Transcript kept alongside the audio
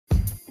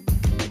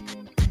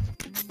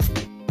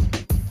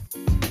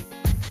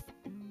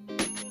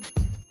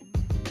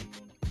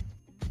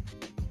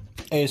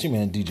Hey, it's your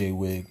man DJ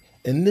Wig.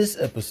 In this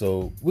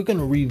episode, we're going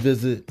to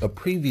revisit a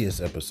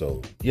previous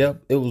episode.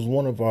 Yep, it was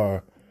one of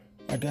our,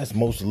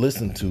 most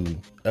listened to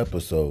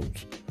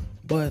episodes,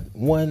 but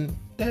one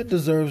that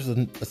deserves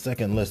a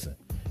second listen.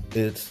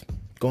 It's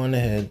going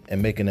ahead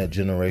and making that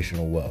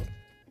generational wealth.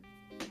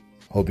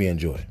 Hope you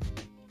enjoy.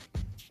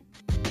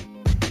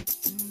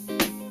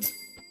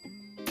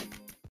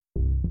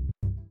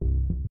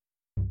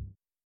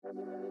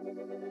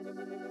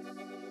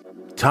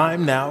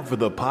 Time now for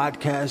the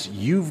podcast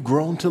you've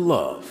grown to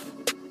love.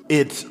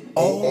 It's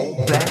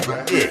All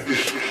That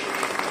Ish.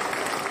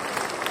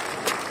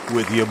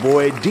 With your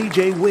boy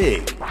DJ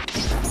Wig.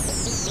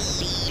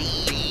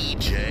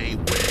 DJ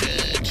Wig.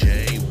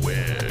 DJ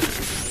Wig.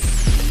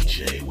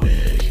 DJ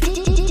Wig.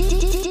 DJ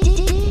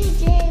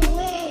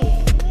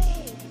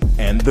Wig.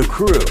 And the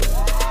crew.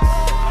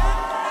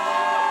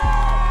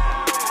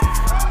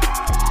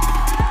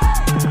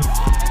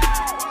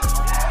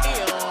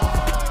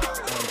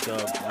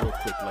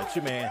 It's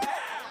your man,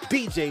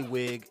 DJ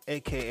Wig,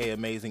 aka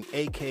Amazing,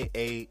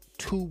 aka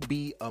To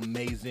Be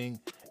Amazing.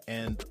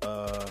 And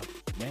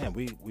man,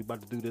 we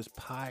about to do this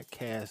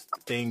podcast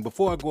thing.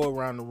 Before I go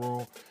around the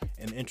room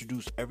and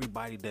introduce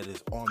everybody that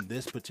is on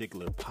this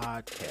particular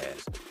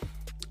podcast,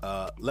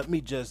 let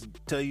me just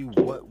tell you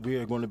what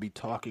we're going to be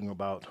talking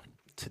about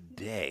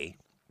today.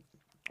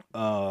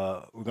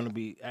 We're going to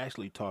be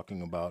actually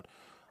talking about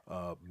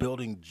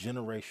building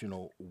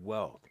generational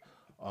wealth.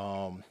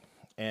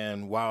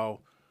 And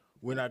while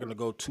we're not going to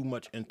go too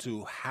much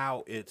into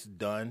how it's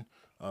done,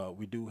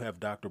 we do have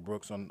Dr.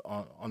 Brooks on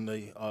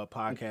the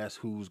podcast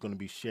who's going to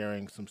be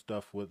sharing some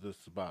stuff with us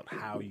about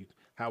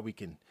how we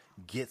can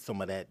get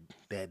some of that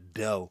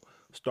dough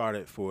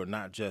started for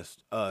not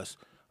just us,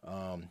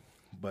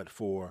 but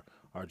for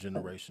our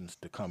generations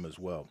to come as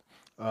well.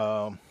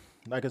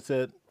 Like I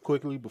said,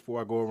 quickly before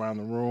I go around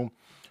the room,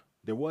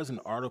 there was an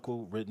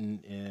article written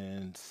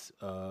in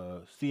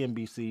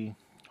CNBC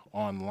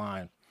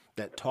Online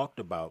that talked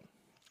about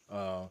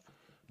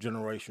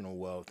generational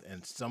wealth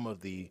and some of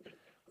the,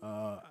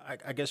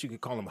 I guess you could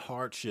call them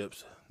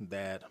hardships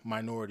that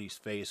minorities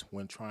face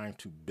when trying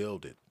to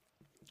build it.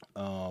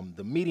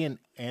 The median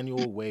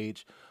annual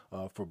wage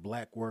for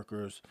black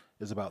workers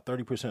is about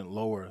 30%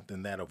 lower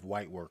than that of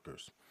white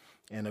workers.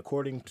 And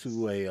according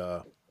to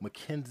a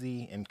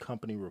McKinsey and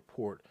Company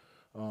report,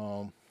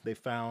 they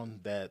found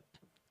that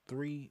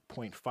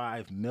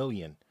 3.5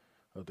 million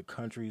of the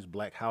country's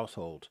black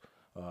households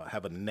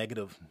have a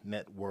negative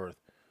net worth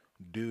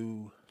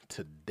due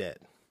to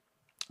debt.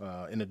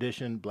 In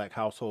addition, black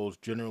households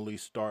generally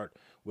start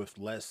with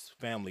less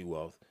family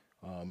wealth.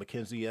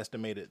 McKinsey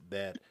estimated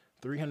that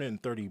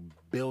 $330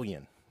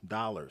 billion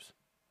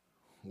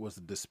was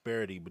the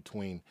disparity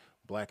between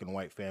black and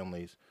white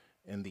families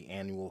in the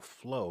annual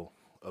flow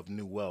of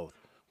new wealth,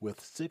 with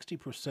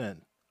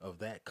 60% of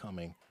that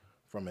coming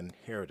from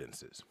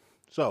inheritances.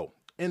 So,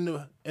 on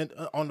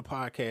the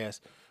podcast,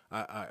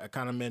 I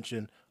kind of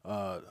mentioned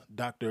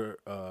Dr.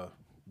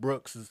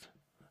 Brooks.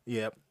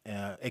 Yep,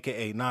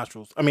 aka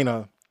nostrils.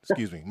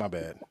 Excuse me, my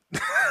bad.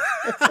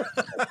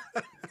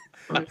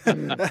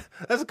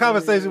 That's a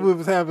conversation we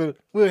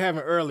were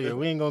having earlier.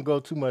 We ain't gonna go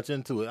too much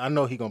into it. I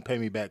know he gonna pay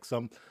me back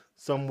some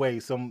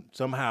way,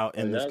 somehow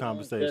in this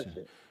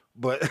conversation.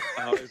 But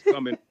it's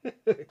coming.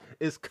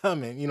 It's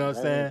coming. You know what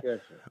I'm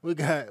saying? We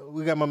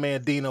got my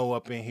man Dino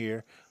up in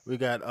here. We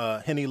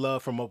got Henny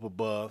Love from Up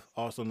Above,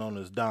 also known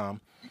as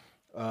Dom.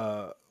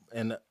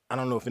 And I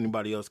don't know if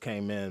anybody else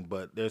came in,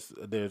 but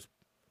there's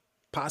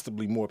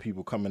possibly more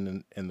people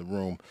coming in the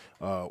room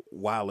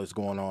while it's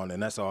going on,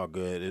 and that's all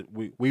good.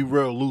 We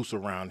real loose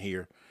around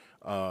here.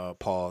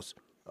 Pause.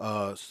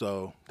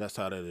 So that's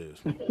how that is.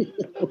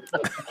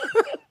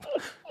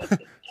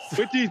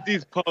 What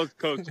these pause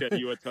coach that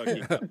you were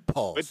talking about?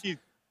 Pause.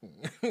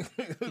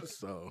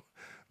 So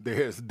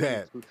there's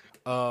that.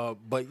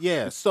 But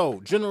yeah, so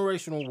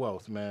generational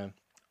wealth, man.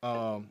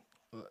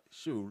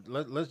 Shoot,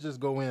 let's just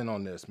go in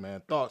on this,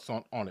 man. Thoughts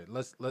on it.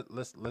 Let's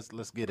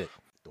get it.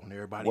 Don't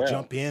everybody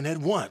jump in at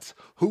once.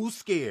 Who's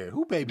scared?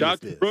 Who baby Dr. is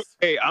this? Brooks,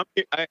 hey,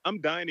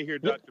 I'm dying to hear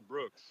Dr.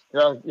 Brooks.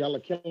 Y'all are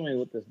killing me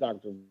with this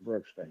Dr.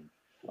 Brooks thing.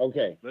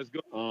 Okay, let's go.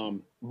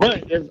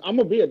 But I'm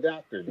gonna be a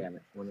doctor, damn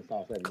it, when it's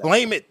all said and done.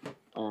 Claim it.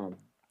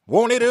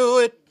 Won't he do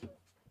it?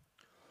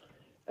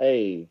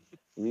 Hey,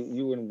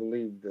 you wouldn't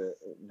believe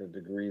the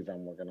degrees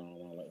I'm working on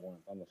all at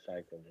once. I'm a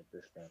psycho with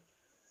this stuff.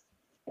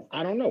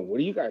 I don't know. What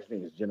do you guys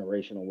think is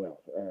generational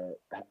wealth?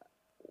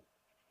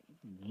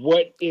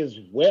 What is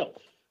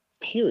wealth?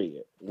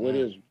 Period. What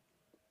is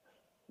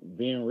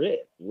being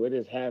rich? What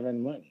is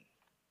having money?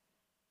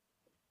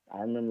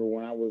 I remember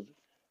when I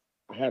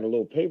had a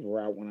little paper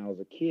route when I was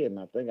a kid, and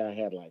I think I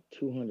had like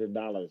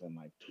 $200 in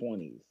my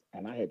 20s,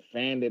 and I had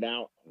fanned it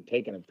out and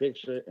taken a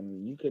picture,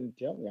 and you couldn't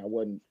tell me I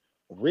wasn't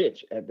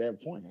rich at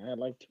that point. I had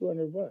like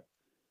 $200.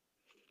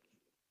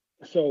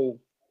 So,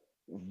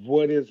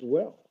 what is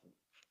wealth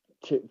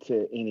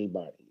to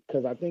anybody?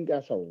 Because I think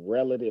that's a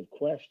relative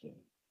question.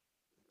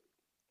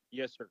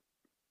 Yes, sir.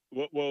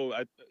 Well,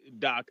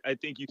 Doc, I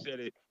think you said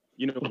it.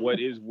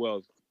 What is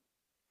wealth?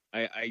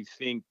 I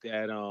think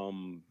that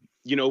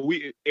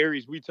we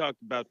Aries, we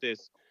talked about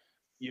this,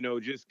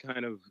 just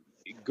kind of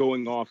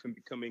going off and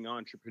becoming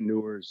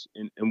entrepreneurs,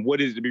 and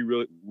what is to be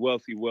really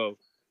wealthy. Well,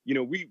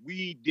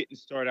 we didn't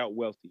start out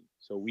wealthy,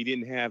 so we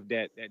didn't have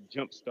that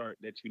jump start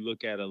that you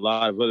look at a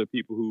lot of other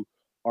people who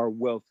are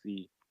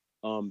wealthy,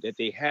 that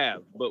they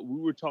have. But we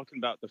were talking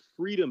about the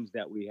freedoms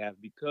that we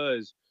have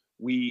because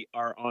we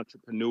are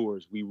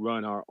entrepreneurs. We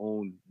run our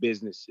own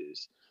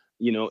businesses.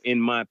 In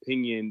my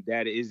opinion,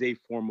 that is a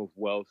form of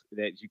wealth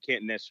that you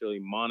can't necessarily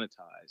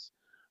monetize.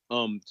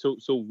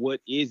 So what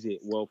is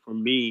it? Well, for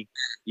me,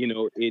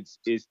 it's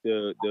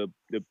the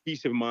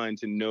peace of mind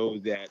to know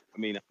that, I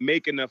mean, I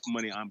make enough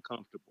money, I'm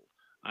comfortable.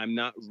 I'm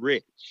not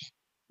rich,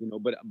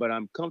 but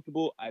I'm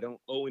comfortable. I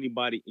don't owe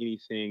anybody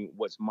anything.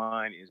 What's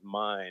mine is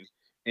mine.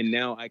 And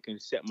now I can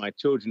set my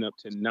children up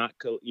to not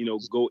go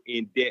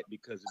in debt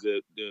because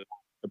of the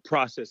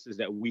processes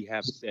that we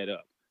have set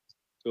up.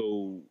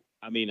 So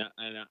I mean,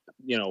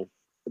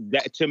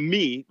 that to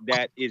me,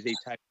 that is a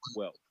type of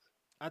wealth.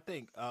 I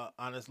think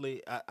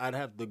honestly, I'd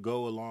have to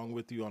go along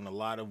with you on a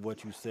lot of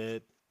what you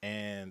said,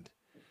 and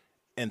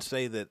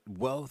say that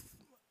wealth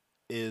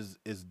is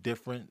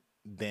different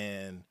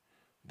than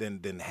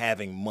than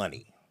having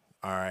money.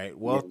 All right,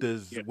 Yeah.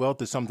 Yeah.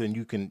 wealth is something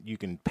you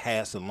can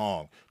pass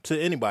along to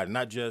anybody,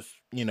 not just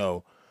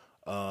your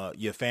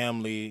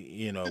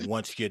family.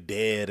 Once you're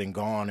dead and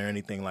gone or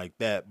anything like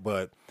that,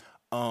 but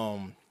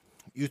um,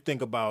 you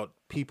think about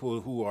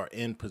people who are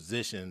in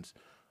positions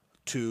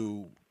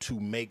to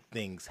make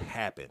things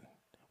happen.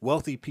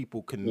 Wealthy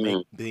people can make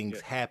Mm, things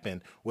Yeah.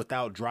 happen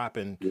without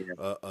dropping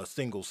yeah. a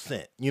single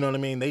cent. You know what I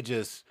mean? They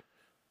just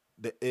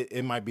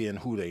it might be in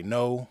who they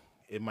know.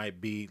 It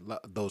might be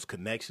those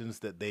connections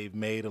that they've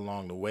made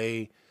along the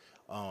way.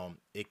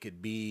 It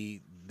could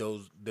be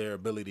those their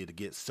ability to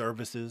get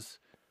services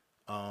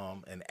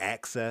and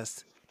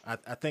access.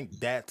 I think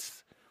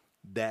that's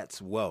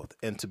wealth,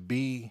 and to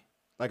be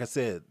like I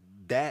said,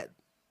 that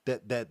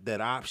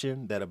that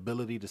option, that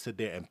ability to sit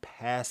there and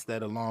pass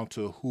that along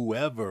to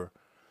whoever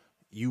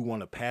you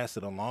want to pass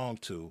it along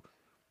to,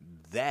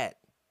 that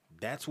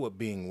that's what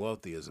being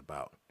wealthy is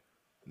about.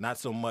 Not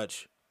so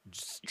much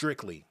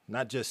strictly,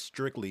 not just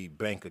strictly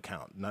bank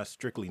account, not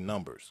strictly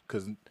numbers,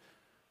 because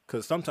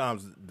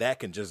sometimes that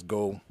can just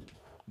go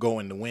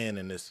in the wind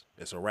and it's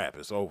a wrap,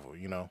 it's over,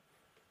 you know.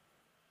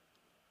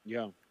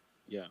 Yeah.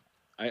 Yeah.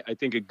 I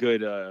think a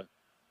good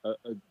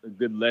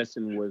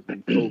lesson was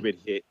when COVID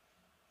hit,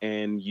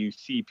 and you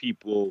see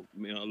people.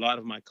 A lot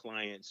of my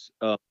clients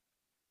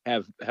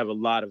have a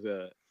lot of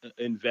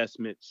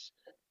investments,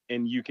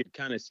 and you could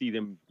kind of see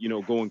them,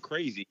 going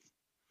crazy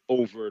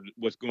over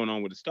what's going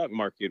on with the stock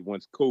market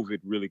once COVID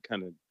really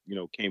kind of,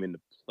 came into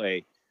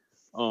play.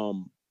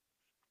 Um,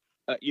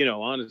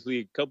 Honestly,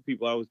 a couple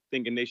people I was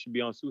thinking they should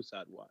be on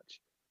suicide watch.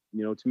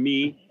 To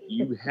me,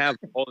 you have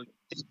all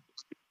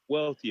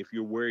wealthy if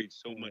you're worried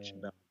so much Yeah.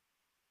 about,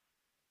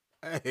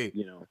 Hey,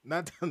 you know,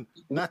 not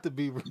to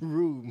be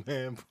rude,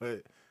 man,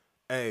 but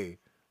hey,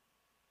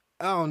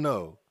 I don't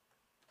know.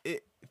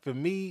 It for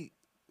me,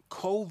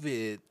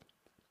 COVID,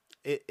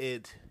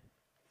 it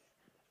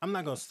I'm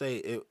not gonna say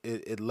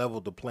it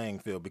leveled the playing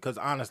field because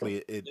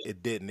honestly,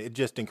 it didn't. It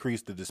just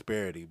increased the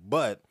disparity,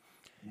 but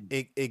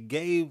it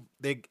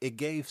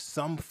gave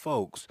some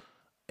folks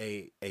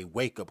a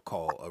wake up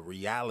call, a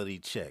reality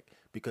check.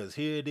 Because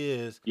here it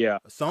is, yeah,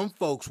 some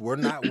folks were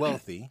not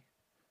wealthy,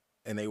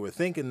 and they were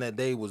thinking that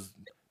they was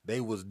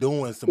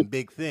doing some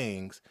big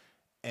things,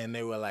 and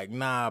they were like,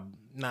 nah,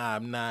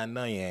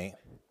 no, you ain't,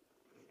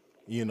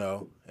 and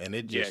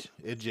yeah.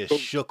 it just COVID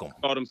shook them.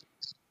 taught them,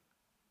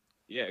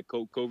 yeah,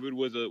 COVID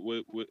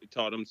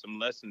taught them some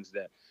lessons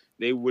that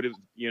they would have,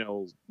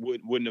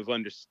 wouldn't have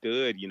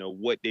understood,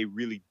 what they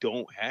really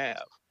don't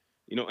have,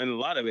 and a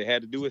lot of it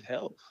had to do with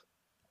health,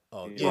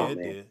 Oh you yeah, Oh know. it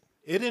man. did.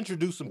 It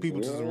introduced some people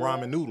to some Yeah.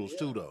 ramen noodles Yeah.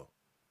 too, though.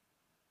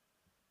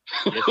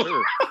 Yes,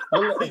 sir.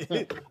 Hold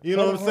on. You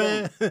know Hold what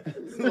I'm on. Hold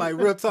on. saying? Like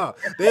real talk.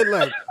 They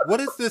like, what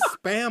is this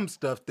spam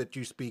stuff that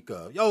you speak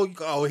of?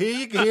 Oh,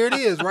 here it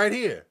is, right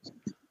here.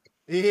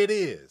 Here it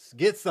is.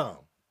 Get some.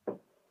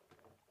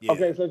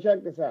 Okay, Yeah. so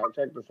check this out.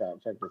 Check this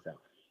out. Check this out.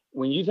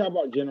 When you talk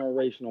about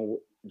generational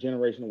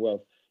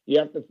wealth, you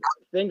have to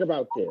think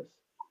about this.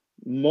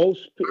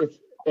 It's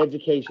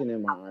education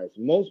in my eyes.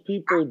 Most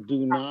people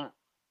do not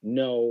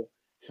know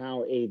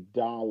how a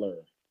dollar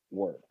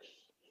works.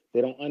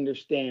 They don't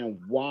understand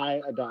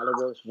why a dollar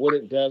works, what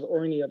it does,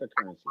 or any other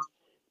currency.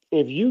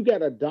 If you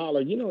get a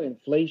dollar,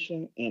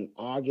 inflation in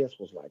August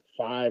was like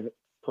 5%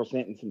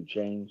 and some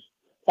change.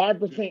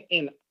 5%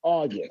 in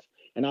August.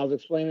 And I was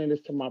explaining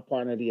this to my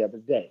partner the other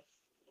day.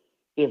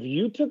 If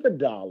you took a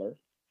dollar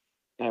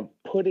and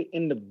put it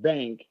in the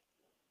bank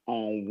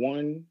on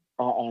one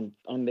on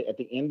the at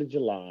the end of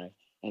July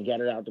and got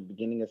it out the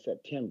beginning of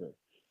September,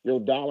 your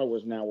dollar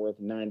was now worth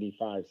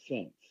 95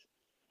 cents.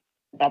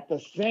 At the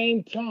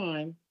same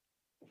time,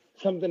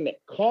 something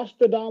that cost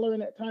a dollar in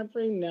that time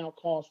frame now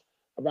costs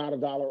about a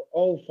dollar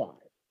oh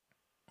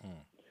five.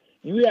 Mm.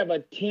 You have a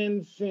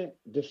 10-cent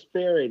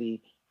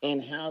disparity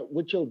in how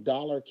what your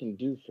dollar can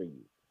do for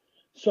you.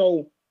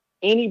 So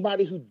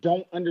Anybody who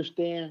don't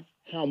understand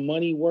how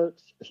money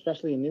works,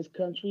 especially in this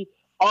country,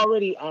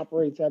 already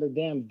operates at a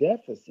damn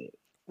deficit,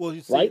 Well,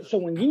 you see, right? So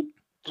when you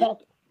yeah,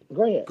 talk,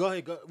 go ahead. go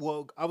ahead.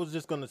 Well, I was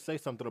just going to say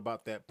something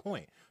about that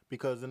point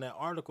because in that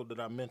article that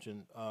I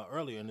mentioned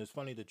earlier, and it's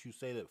funny that you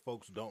say that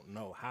folks don't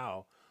know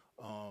how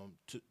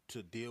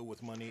to deal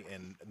with money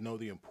and know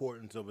the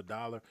importance of a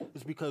dollar.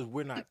 It's because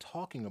we're not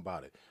talking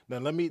about it. Now,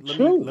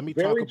 True, let me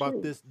talk very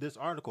about true. this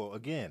article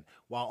again.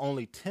 While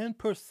only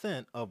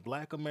 10% of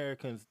Black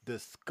Americans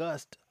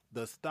discussed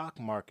the stock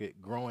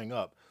market growing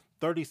up,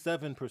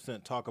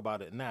 37% talk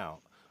about it now,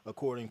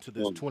 according to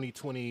this Um,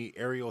 2020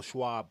 Ariel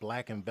Schwab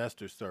Black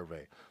Investor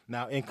Survey.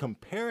 Now, in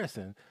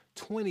comparison,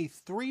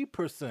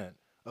 23%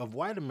 of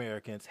white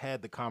Americans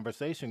had the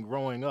conversation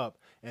growing up,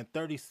 and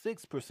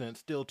 36%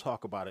 still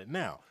talk about it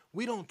now.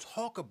 We don't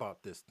talk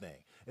about this thing.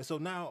 And so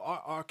now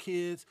our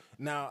kids,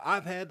 now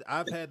I've had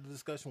the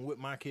discussion with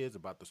my kids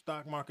about the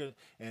stock market,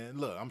 and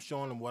look, I'm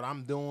showing them what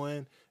I'm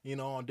doing,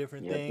 on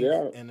different Yep, things,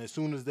 yeah. and as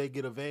soon as they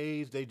get of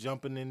age, they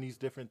jumping in these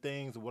different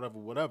things or whatever,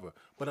 whatever.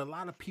 But a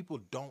lot of people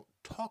don't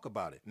talk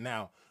about it.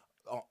 Now,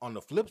 on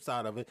the flip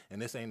side of it,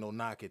 and this ain't no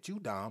knock at you,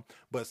 Dom,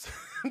 but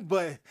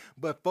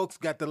but folks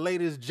got the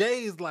latest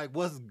J's like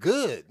what's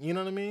good? You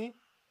know what I mean?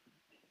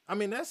 I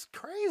mean that's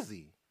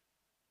crazy.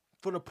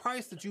 For the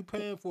price that you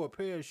paying for a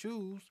pair of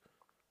shoes,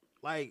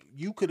 like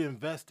you could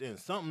invest in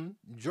something,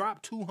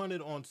 drop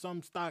 200 on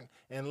some stock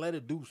and let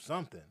it do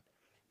something.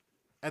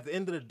 At the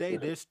end of the day,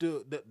 there's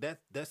still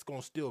that's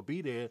gonna still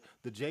be there.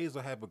 The J's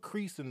will have a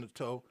crease in the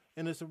toe,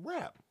 and it's a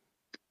wrap.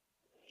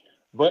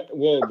 But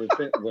well, the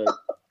thing,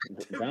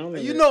 but down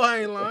in You it, know I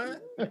ain't lying.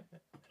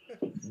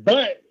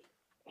 but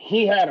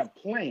he had a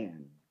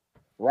plan,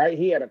 right?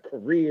 He had a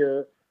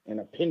career and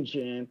a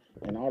pension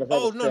and all this other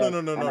Oh no no stuff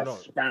no no and no a no.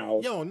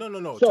 spouse. Yo, no no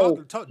no. So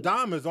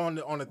Dom is on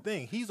the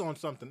thing. He's on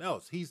something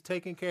else. He's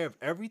taking care of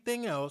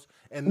everything else,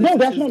 and no,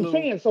 that's what I'm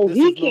saying. So this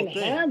he is little can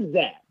thing. have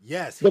that.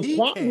 Yes, The he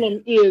problem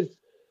can. is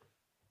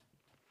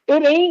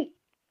it ain't.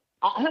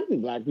 How many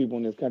black people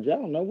in this country? I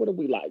don't know. What are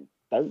we like?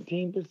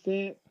 13%,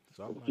 a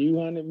Something like few that.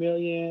 100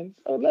 million.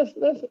 So let's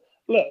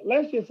look.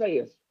 Let's just say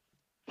it's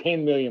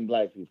 10 million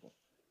black people.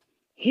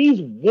 He's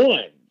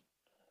one.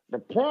 The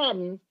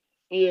problem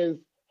is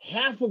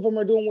half of them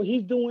are doing what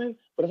he's doing,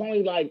 but it's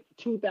only like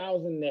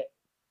 2,000 that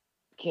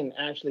can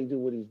actually do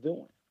what he's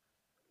doing.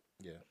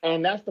 Yeah.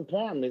 And that's the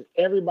problem is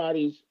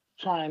everybody's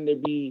trying to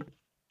be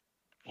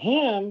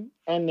him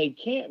and they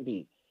can't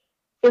be.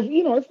 If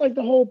it's like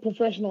the whole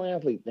professional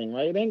athlete thing,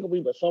 right? It ain't gonna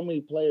be but so many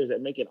players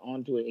that make it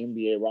onto an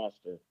NBA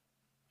roster.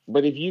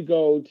 But if you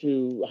go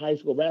to high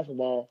school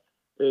basketball,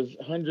 there's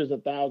hundreds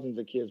of thousands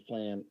of kids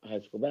playing high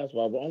school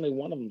basketball, but only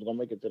one of them is gonna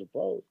make it to the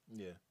pros.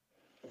 Yeah.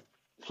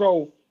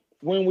 So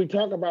when we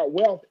talk about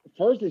wealth,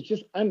 first it's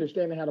just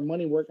understanding how the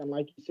money works. And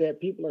like you said,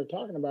 people are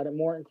talking about it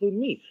more, including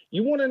me.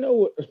 You want to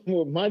know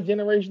what my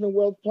generational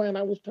wealth plan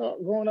I was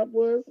taught growing up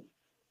was?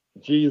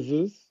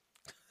 Jesus.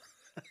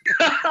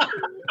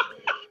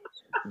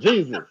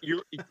 Jesus.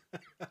 You're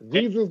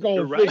Jesus you're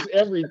gonna right. fix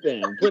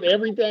everything. Put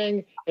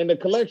everything in the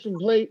collection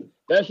plate.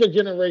 That's your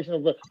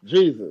generational wealth.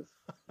 Jesus.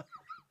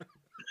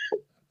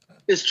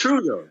 it's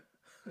true though.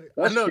 I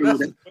That's know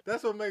true.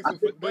 that's what makes I it.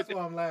 think But That's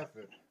why I'm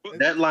laughing. but It,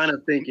 that line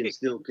of thinking Nick,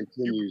 still you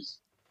continues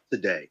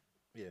today.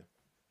 yeah,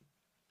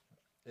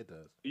 it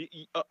does.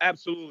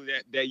 absolutely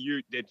that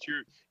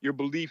your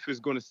belief is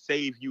going to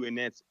save you, and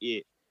that's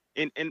it.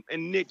 And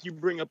Nick, you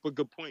bring up a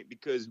good point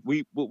because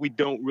what we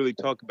don't really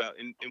talk about,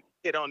 and we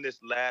hit on this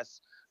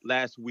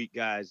last week,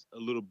 guys, a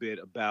little bit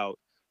about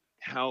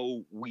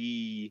how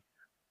we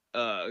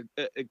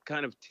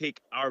kind of take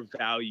our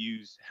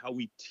values, how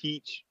we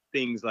teach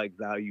things like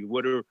value.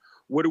 What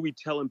are we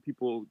telling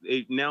people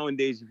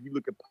nowadays? If you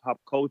look at pop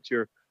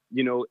culture,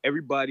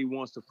 everybody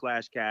wants to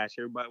flash cash.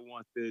 Everybody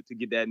wants to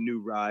get that new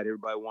ride.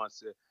 Everybody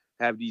wants to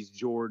have these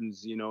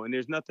Jordans, and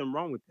there's nothing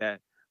wrong with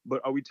that. But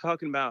are we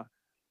talking about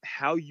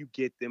how you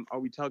get them? Are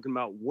we talking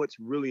about what's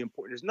really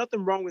important? There's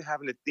nothing wrong with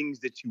having the things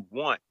that you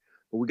want,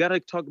 but we got to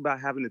talk about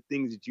having the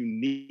things that you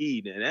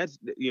need. And that's,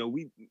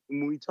 we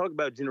when we talk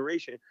about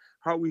generation,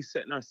 how are we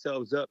setting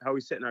ourselves up? How are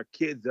we setting our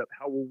kids up?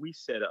 How will we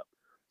set up?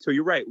 So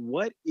you're right.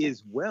 What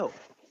is wealth?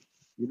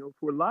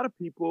 For a lot of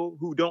people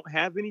who don't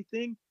have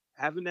anything,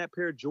 having that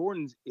pair of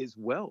Jordans is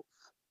wealth.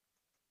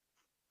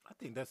 I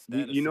think that's You,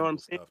 status you know what I'm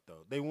symbol saying? stuff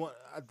though. They want.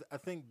 I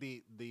think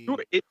Sure,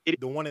 it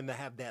the wanting to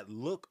have that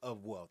look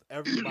of wealth.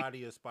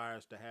 Everybody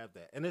aspires to have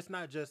that, and it's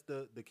not just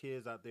the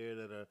kids out there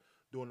that are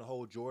doing the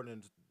whole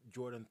Jordan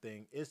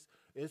thing. It's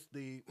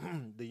the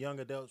the young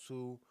adults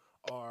who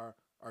are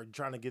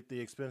trying to get the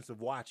expensive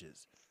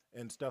watches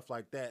and stuff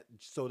like that,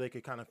 so they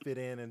could kind of fit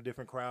in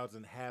different crowds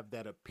and have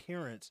that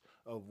appearance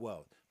of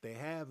wealth. They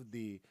have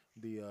the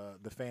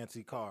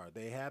fancy car.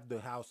 They have the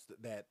house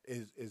that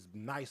is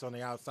nice on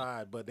the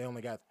outside, but they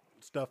only got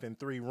stuff in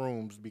 3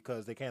 rooms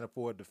because they can't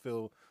afford to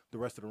fill the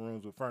rest of the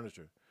rooms with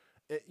furniture.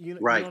 You know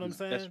Right. what I'm that's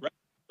saying? right.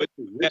 But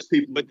that Rich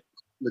people, but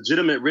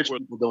legitimate rich for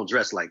people don't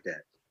dress like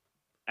that.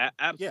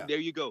 Yeah. there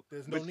you go.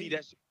 There's no But see, need.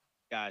 that's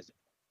guys.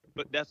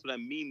 But that's what I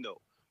mean though.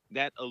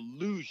 that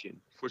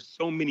illusion for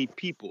so many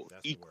people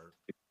That's the equals word.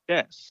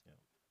 success, Yeah.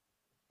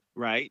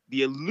 right?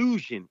 The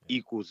illusion Yeah.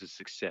 equals a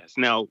success.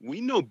 Now,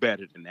 we know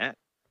better than that.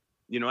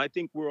 I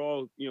think we're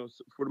all,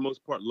 for the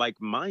most part,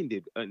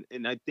 like-minded,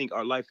 and I think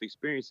our life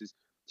experiences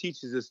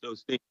teaches us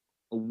those things.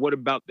 What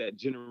about that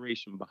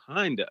generation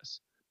behind us?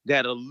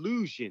 That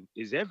illusion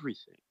is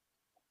everything,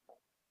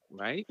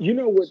 right? You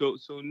know what?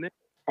 So now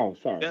Oh,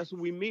 sorry. that's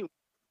what we mean.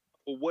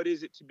 Well, what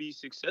is it to be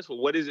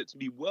successful? What is it to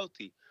be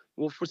wealthy?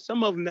 Well, for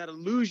some of them, that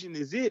illusion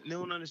is it, and they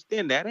don't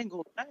understand that ain't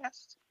gonna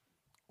last.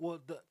 Well,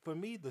 for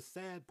me, the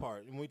sad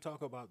part, and we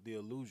talk about the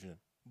illusion,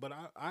 but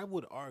I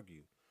would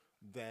argue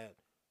that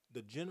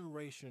the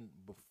generation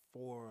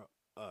before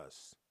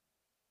us,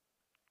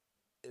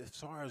 as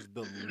far as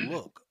the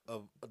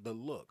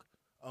look,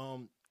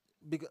 um,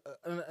 because,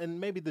 and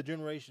maybe the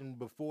generation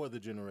before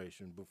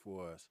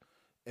us,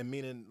 and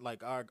meaning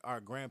like our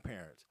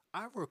grandparents.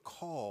 I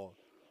recall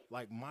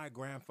like my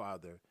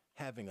grandfather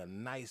having a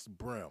nice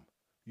brim.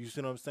 You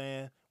see what I'm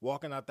saying?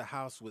 Walking out the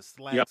house with Yep.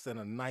 slacks and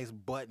a nice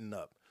button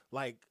up,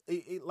 like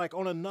like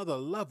on another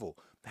level.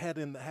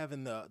 Having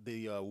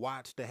the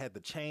watch that had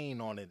the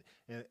chain on it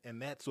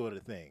and that sort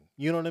of thing.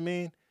 You know what I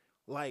mean?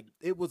 Like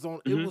it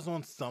Hmm. was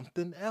on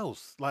something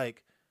else.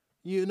 Like,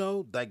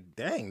 like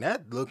dang,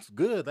 that looks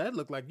good. That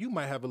looked like you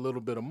might have a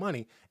little bit of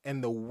money.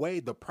 And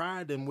the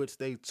pride in which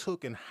they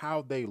took and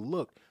how they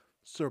looked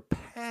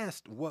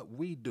surpassed what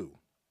we do.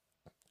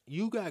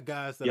 You got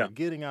guys that are Yeah.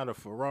 getting out of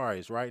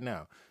Ferraris right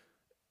now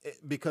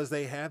because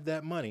they have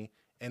that money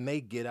and they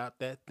get out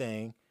that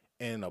thing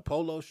in a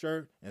polo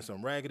shirt and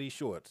some raggedy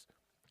shorts.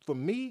 For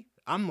me,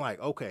 I'm like,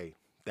 okay,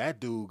 that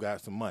dude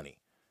got some money.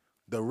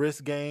 The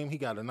wrist game, he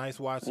got a nice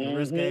watch in the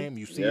wrist Mm-hmm. game.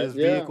 You see Yeah, his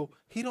yeah. vehicle.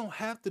 He don't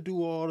have to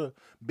do all the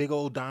big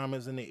old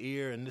diamonds in the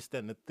ear and this, that,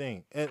 and the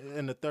thing.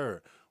 And the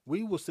third.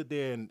 We will sit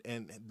there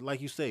and,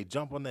 like you say,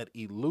 jump on that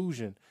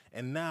illusion.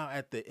 And now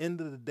at the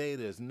end of the day,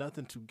 there's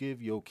nothing to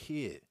give your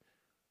kid.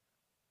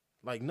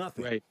 Like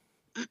nothing. Right.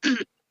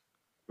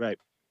 Right.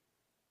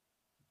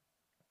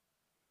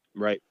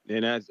 Right.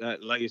 And that's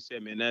like I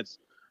said, man.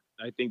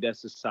 I think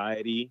that's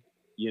society.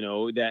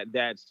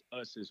 That's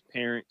us as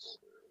parents.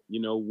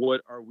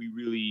 What are we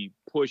really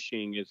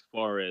pushing as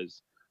far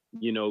as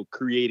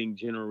creating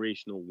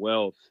generational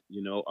wealth?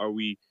 Are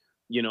we?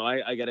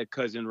 I got a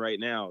cousin right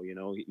now.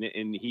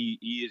 And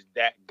he is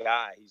that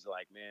guy. He's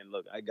like, man,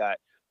 look, I got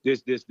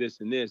this,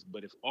 and this.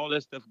 But if all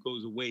that stuff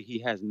goes away, he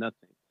has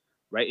nothing,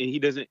 right? And he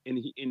doesn't.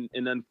 And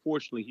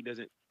unfortunately, he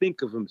doesn't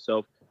think of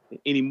himself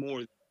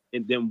anymore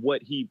than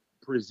what he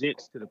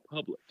presents to the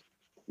public.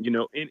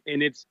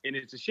 And it's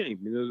a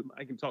shame.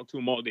 I can talk to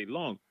him all day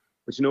long,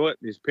 but you know what?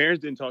 His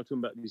parents didn't talk to him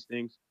about these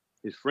things.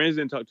 His friends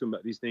didn't talk to him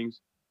about these things,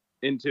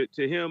 and to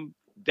him,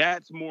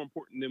 that's more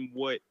important than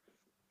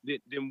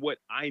what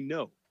I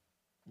know.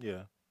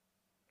 Yeah.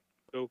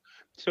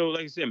 So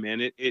like I said,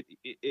 man,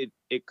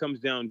 it comes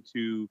down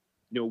to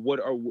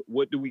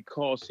what do we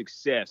call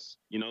success?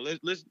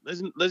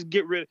 Let's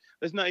get rid.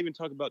 Let's not even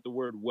talk about the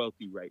word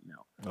wealthy right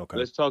now. Okay.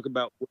 Let's talk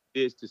about what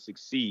it is to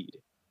succeed.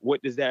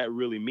 What does that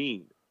really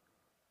mean,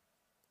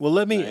 Well,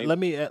 right? let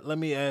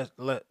me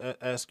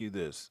ask you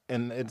this,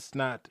 and it's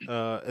not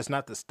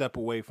to step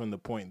away from the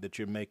point that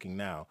you're making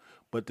now,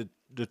 but to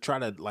try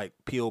to like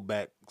peel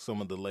back some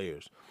of the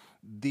layers.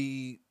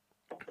 The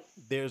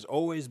There's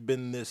always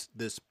been this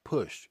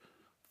push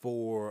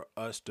for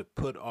us to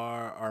put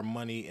our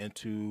money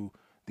into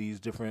these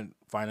different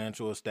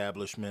financial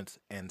establishments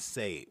and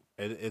save.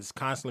 It's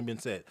constantly been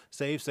said,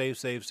 save, save,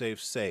 save,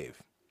 save,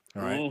 save.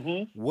 All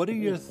right. What are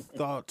your Mm-hmm.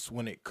 thoughts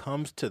when it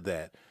comes to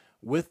that?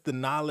 With the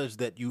knowledge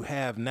that you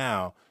have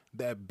now,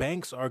 that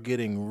banks are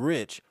getting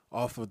rich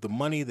off of the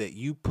money that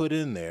you put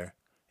in there,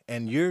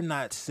 and you're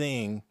not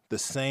seeing the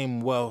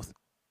same wealth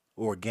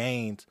or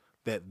gains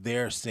that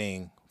they're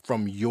seeing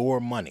from your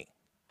money.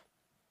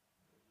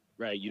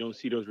 Right. You don't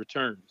see those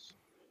returns.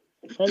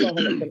 Hold on,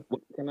 hold on.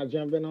 Can I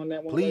jump in on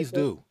that one right Please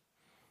quick? do.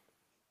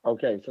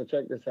 Okay, so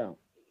check this out.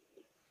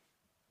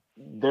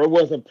 There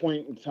was a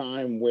point in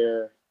time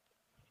where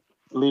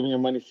leaving your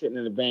money sitting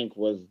in the bank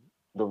was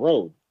the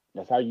road.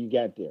 That's how you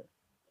got there.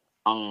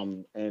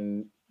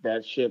 And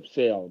that ship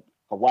sailed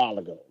a while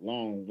ago,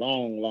 long,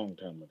 long, long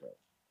time ago.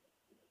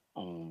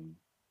 Um,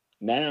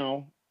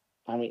 Now,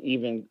 I mean,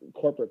 even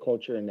corporate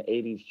culture in the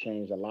 '80s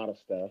changed a lot of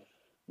stuff.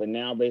 But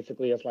now,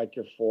 basically, it's like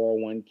your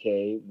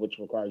 401k, which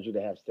requires you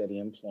to have steady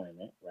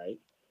employment, right?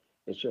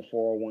 It's your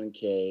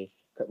 401k.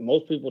 'Cause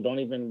most people don't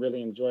even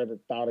really enjoy the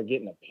thought of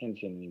getting a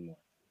pension anymore.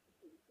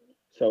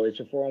 So it's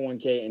your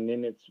 401k, and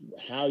then it's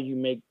how you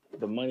make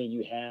the money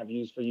you have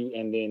used for you,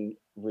 and then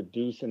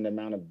reducing the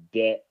amount of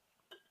debt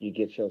you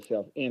get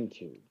yourself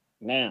into.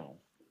 Now,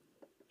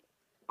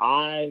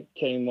 I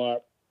came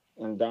up,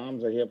 and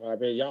Dom's a hip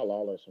hop head. Y'all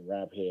all are some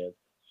rap heads.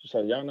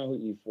 So y'all know who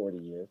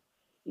E40 is.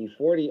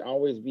 E40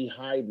 always be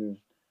hiding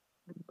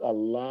a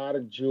lot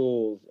of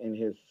jewels in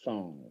his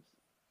songs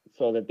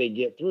so that they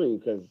get through.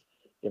 Because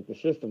if the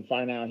system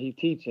find out he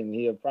teaching,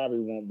 he probably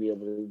won't be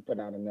able to put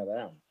out another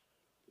album.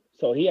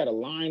 So he had a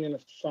line in a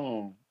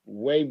song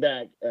way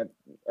back at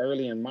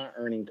early in my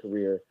earning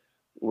career.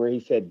 where he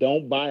said,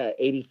 "Don't buy a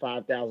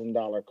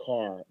 $85,000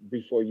 car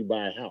before you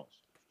buy a house."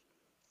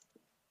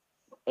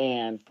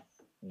 And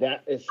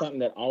that is something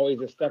that always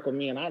has stuck with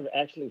me. And I've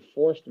actually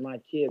forced my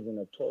kids in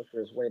a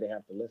torturous way to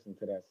have to listen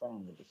to that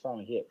song, but the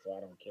song hit, so I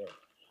don't care.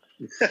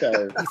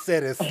 So He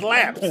said it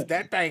slaps. that,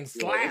 That thing Yeah,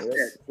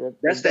 slaps.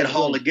 that's that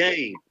Hall of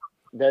Game.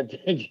 that,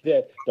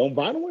 that don't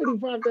buy no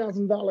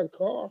 $85,000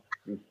 car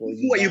before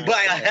you Before you buy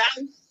buy a a house,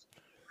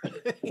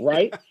 house.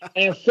 right?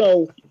 And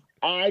so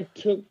I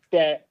took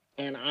that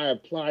and I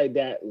applied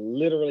that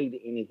literally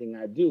to anything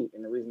I do.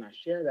 And the reason I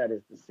share that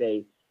is to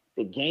say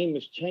the game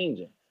is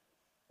changing.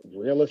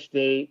 Real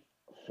estate,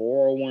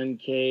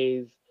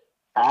 401ks,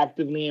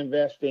 actively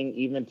investing,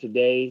 even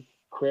today,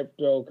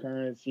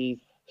 cryptocurrencies,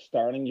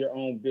 starting your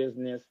own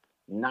business,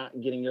 not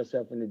getting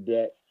yourself into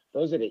debt.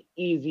 Those are the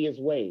easiest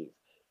ways.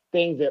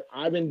 Things that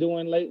I've been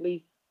doing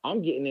lately,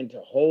 I'm getting into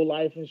whole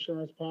life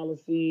insurance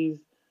policies.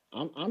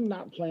 I'm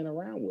not playing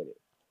around with it.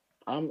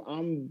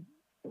 I'm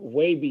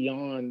way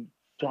beyond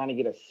trying to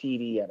get a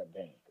CD at a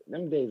bank.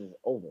 Them days is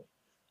over.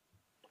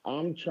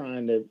 I'm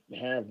trying to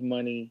have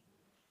money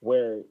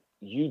where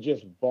you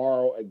just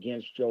borrow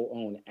against your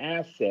own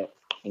assets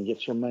and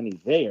get your money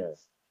there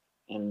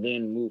and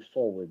then move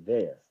forward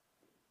there.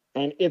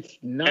 And it's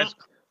That's not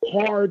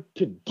hard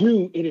to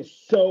do, it is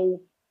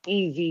so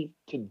easy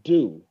to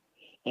do.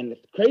 And the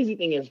crazy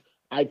thing is,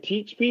 I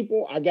teach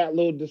people, I got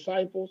little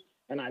disciples,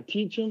 and I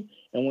teach them.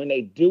 And when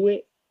they do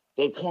it,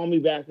 they call me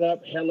back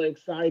up, hella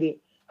excited.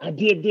 I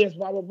did this,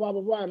 blah, blah, blah,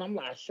 blah, blah. And I'm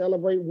like, I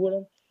celebrate with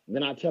them. And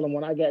then I tell them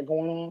what I got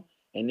going on.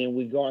 And then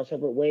we go our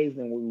separate ways.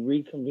 And we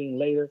reconvene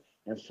later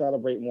and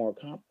celebrate more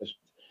accomplishments.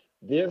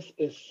 This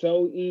is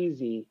so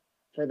easy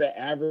for the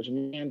average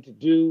man to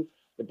do.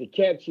 But the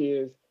catch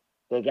is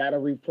they got to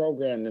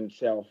reprogram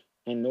themselves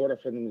in order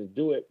for them to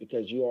do it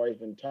because you always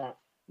been taught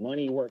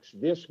money works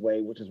this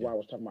way, which is why I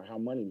was talking about how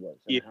money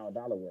works yeah. and how a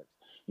dollar works.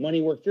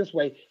 Money works this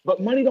way,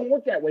 but money don't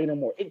work that way no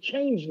more. It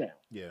changed now.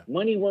 Yeah.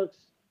 Money works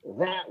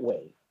that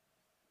way.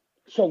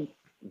 So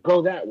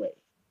go that way.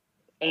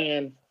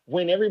 And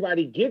when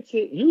everybody gets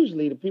it,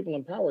 usually the people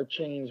in power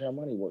change how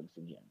money works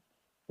again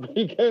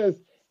because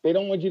they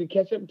don't want you to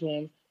catch up to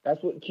them.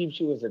 That's what keeps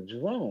you as a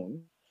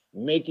drone,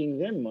 making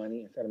them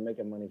money instead of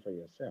making money for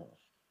yourself.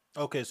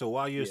 Okay, so Yeah.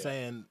 while you're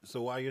saying,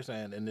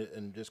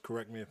 and just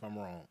correct me if I'm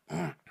wrong,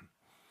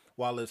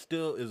 while it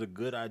still is a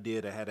good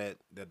idea to have that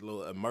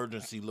little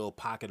emergency little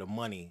pocket of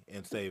money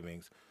in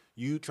savings,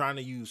 you trying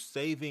to use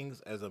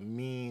savings as a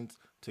means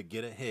to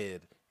get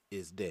ahead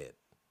is dead.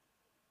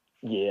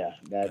 Yeah,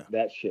 Yeah.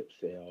 that ship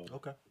sailed.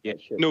 Okay. Yeah.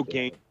 That ship No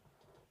game.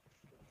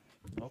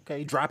 sailed.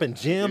 Okay. Dropping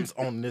gems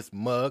on this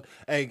mug.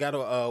 Hey,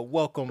 gotta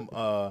welcome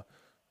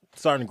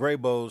Sergeant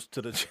Graybows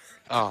to the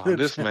Oh,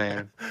 this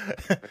man.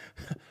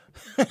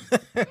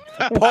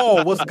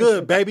 Paul, what's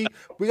good, baby?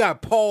 We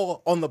got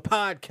Paul on the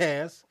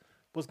podcast.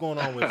 What's going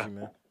on with you,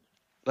 man?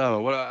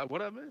 No, what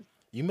I missed?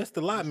 You missed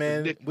a lot, Mr.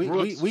 man. Nick We we,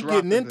 Brooks we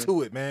getting dropping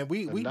into it, man.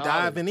 the We knowledge.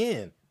 diving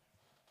in.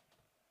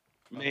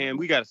 Man,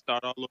 we got to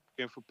start all over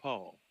again for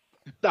Paul.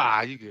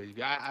 Nah, you good. You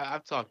good.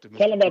 I've talked to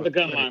Tell Mr. them about the Brooks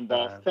gun plenty line, of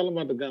boss. times. Tell them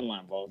about the gun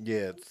line, boss.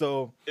 Yeah.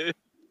 So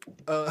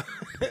uh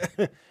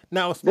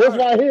now as This far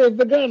right here is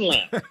the gun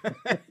line.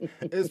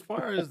 as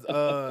far as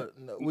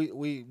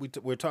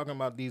we're talking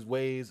about these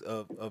ways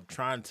of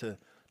trying to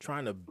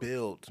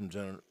build some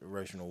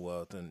generational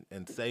wealth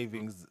and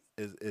savings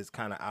is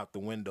kind of out the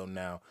window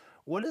now.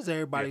 What is Yeah.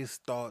 everybody's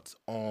thoughts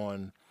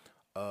on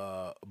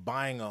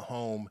buying a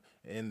home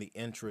in the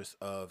interest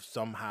of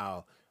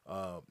somehow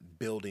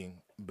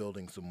building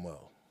some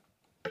wealth?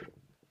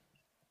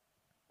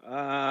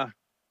 Uh,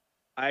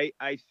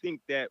 I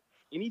think that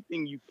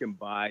anything you can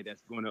buy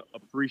that's going to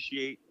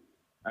appreciate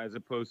as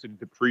opposed to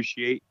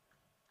depreciate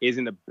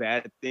isn't a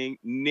bad thing.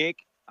 Nick,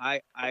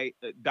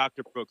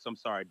 Dr. Brooks, I'm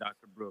sorry,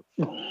 Dr. Brooks.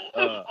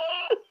 Uh,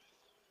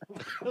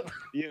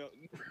 you know,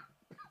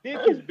 Nick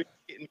has been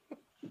hitting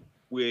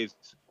with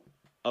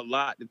a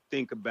lot to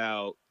think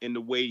about in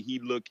the way he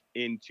looked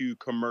into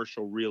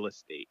commercial real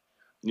estate.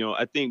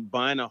 I think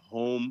buying a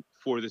home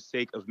for the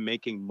sake of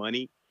making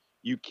money,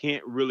 you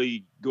can't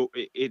really go.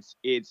 It's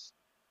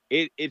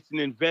an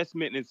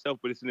investment in itself,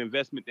 but it's an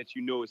investment that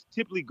is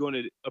typically going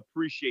to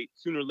appreciate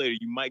sooner or later.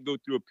 You might go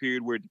through a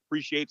period where it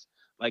depreciates,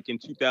 like in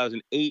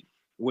 2008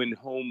 when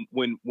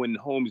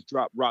homes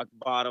dropped rock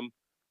bottom.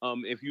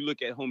 If you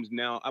look at homes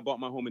now, I bought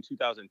my home in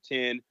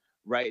 2010.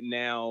 Right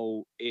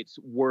now, it's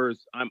worth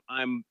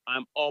I'm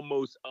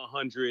almost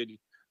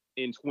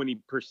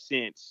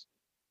 120%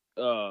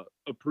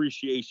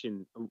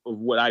 appreciation of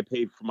what I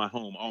paid for my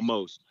home,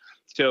 almost.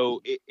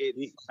 So I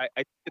think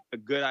it's a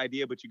good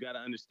idea, but you got to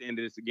understand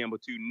that it's a gamble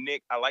too.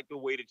 Nick, I like the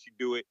way that you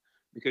do it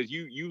because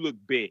you look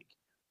big.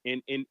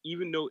 And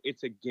even though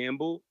it's a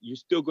gamble, you're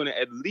still going to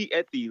at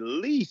the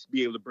least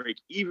be able to break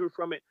even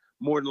from it.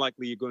 More than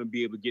likely, you're going to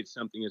be able to get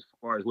something as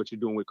far as what you're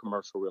doing with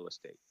commercial real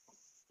estate.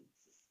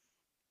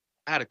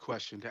 I had a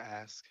question to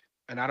ask,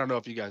 and I don't know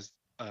if you guys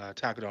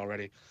tackled it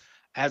already.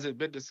 Has it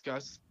been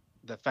discussed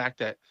the fact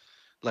that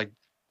like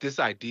this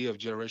idea of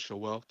generational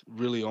wealth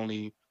really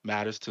only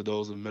matters to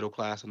those in middle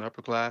class and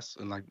upper class,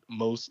 and like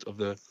most of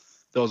the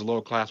those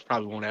lower class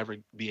probably won't ever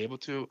be able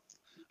to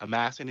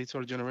amass any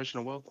sort of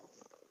generational wealth.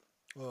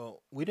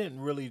 Well, we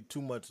didn't really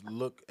too much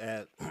look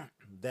at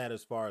that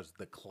as far as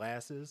the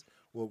classes.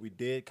 What we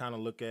did kind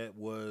of look at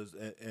was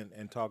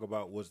and talk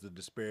about was the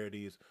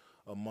disparities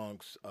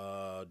amongst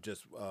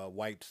just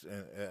whites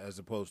as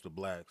opposed to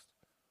blacks.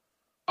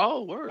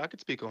 Oh, word! I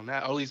could speak on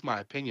that, or at least my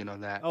opinion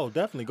on that. Oh,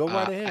 definitely. Go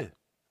right I, ahead.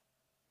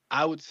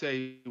 I would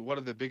say one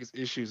of the biggest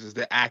issues is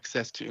the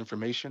access to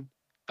information.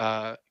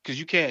 Because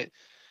you can't,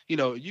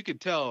 you could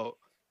tell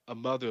a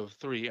mother of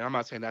three, and I'm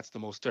not saying that's the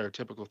most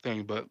stereotypical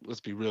thing, but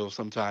let's be real.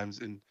 Sometimes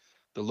in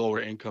the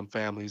lower income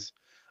families,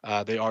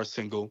 they are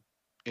single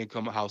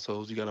income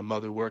households. You got a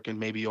mother working,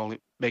 maybe only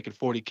making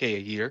 40K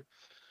a year.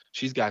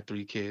 She's got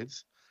three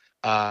kids.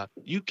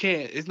 You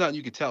can't. It's nothing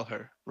you can tell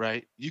her,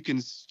 right? You can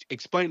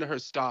explain to her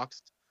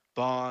stocks,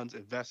 bonds,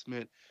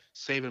 investment,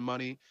 saving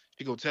money.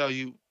 She gonna tell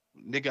you,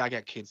 nigga, I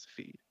got kids to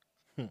feed.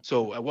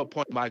 So at what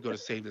point am I going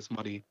to save this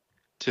money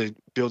to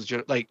build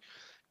like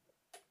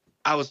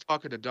I was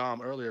talking to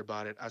Dom earlier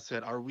about it. I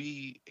said, are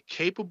we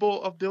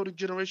capable of building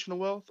generational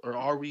wealth, or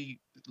are we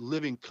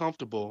living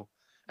comfortable?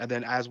 And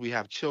then as we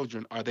have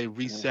children, are they Mm-hmm.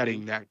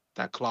 resetting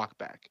that clock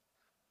back,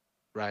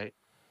 right?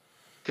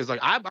 Because like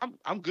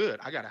I'm good.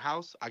 I got a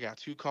house. I got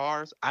two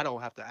cars. I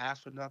don't have to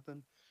ask for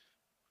nothing.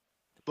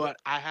 But But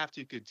I have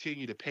to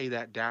continue to pay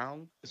that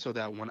down so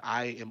that when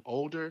I am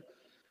older,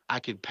 I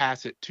can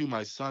pass it to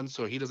my son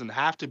so he doesn't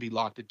have to be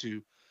locked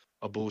into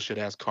a bullshit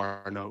ass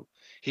car note.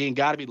 He ain't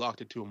got to be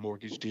locked into a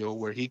mortgage deal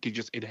where he could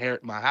just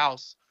inherit my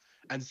house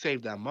and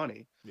save that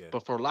money. yeah,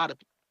 But for a lot of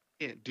people,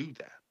 you can't do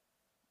that.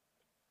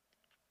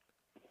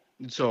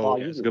 And Paul, so,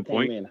 Yeah, you that's a just good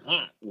came point. in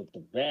hot with the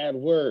bad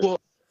words. well,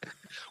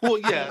 well,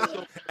 yeah.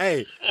 So,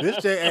 this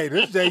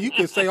Jay, you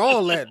can say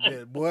all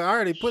that. Boy, I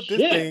already put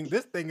this Shit. thing.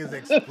 This thing is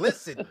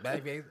explicit,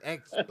 baby,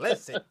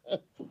 explicit.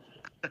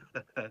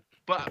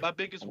 but my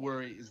biggest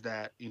worry is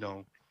that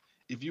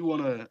if you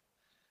want to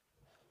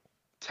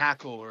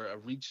tackle or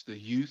reach the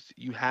youth,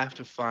 you have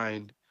to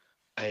find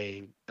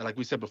like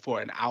we said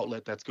before, an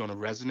outlet that's going to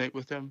resonate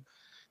with them.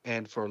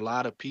 And for a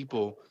lot of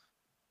people,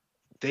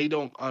 they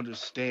don't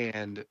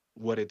understand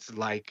what it's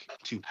like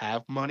to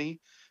have money.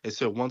 And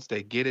so once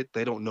they get it,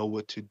 they don't know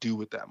what to do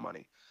with that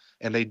money.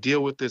 And they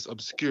deal with this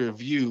obscure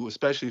view,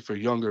 especially for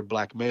younger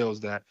black males,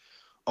 that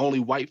only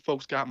white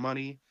folks got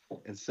money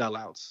and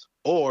sellouts,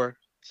 or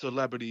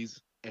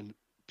celebrities and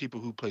people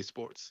who play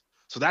sports.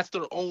 So that's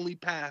their only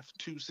path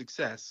to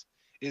success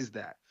is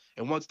that.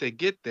 And once they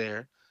get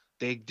there,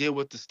 they deal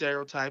with the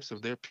stereotypes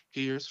of their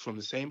peers from the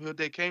same hood they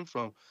came from.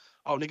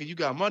 Oh, nigga, you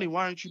got money.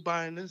 Why aren't you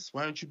buying this?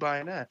 Why aren't you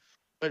buying that?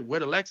 Where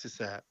the Lexus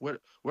at? Where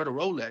the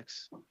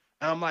Rolex?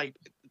 And I'm like,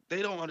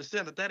 they don't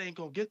understand that that ain't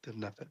gonna get them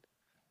nothing.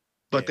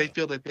 But they Yeah,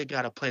 feel that they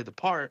gotta play the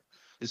part.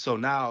 And so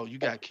now you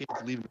got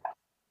kids leaving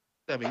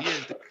 7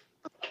 years.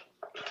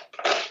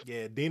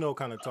 yeah. Dino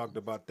kind of talked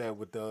about that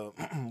with the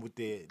with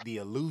the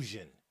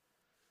illusion.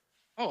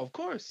 Oh, of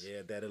course.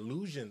 Yeah, that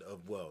illusion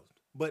of wealth.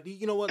 But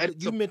you know what? And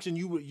it's You a mentioned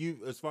you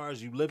as far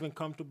as you living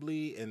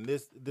comfortably and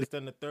this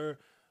and the third.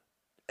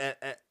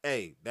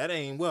 Hey, that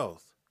ain't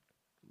wealth.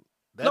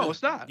 That no, is,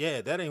 it's not.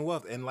 yeah, that ain't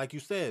wealth. And like you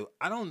said,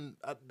 I don't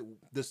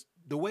this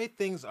the way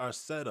things are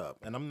set up.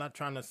 And I'm not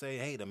trying to say,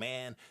 hey, the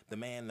man,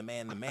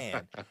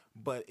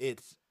 but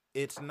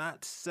it's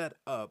not set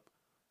up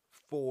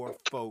for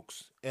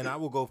folks. And I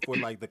will go for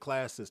like the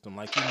class system,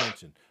 like you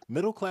mentioned,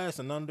 middle class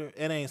and under.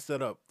 It ain't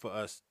set up for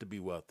us to be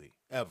wealthy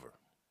ever.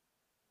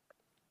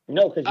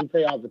 No, because I, you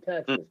pay all the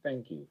taxes.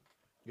 Thank you.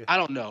 Yeah, I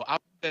don't know. I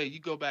would say you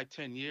go back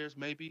 10 years,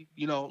 maybe,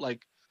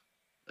 like,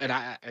 and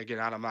again,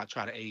 I'm not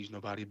trying to age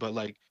nobody, but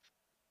like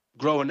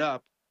growing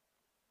up,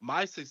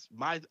 my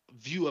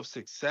view of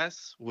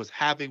success was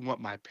having what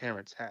my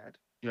parents had.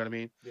 You know what I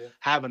mean? yeah,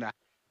 Having a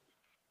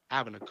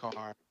having a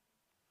car,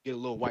 get a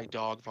little white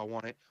dog if I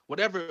want it,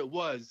 whatever it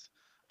was.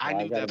 I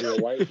Why I knew got to that, be a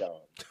white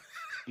dog?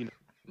 you know,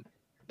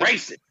 it,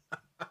 Race it.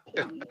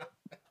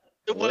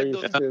 it wasn't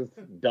those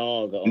Racist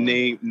dog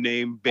owner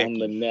Name on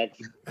the Becky.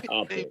 next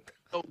named topic.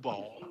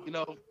 snowball,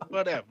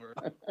 whatever.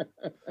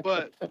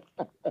 But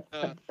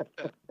uh,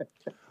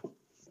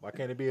 why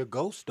can't it be a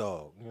ghost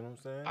dog? You know what I'm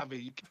saying? I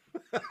mean,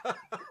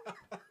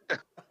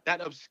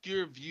 that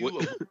obscure What, view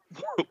of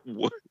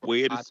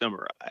way to God,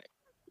 summarize.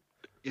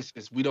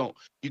 it's we don't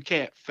you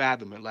can't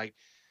fathom it. Like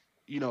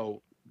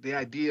the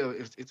idea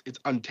is it's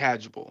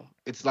untangible.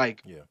 It's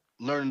like Yeah,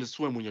 learning to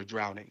swim when you're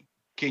drowning.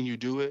 Can you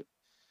do it?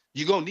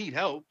 You're gonna need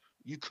help.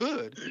 You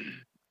could,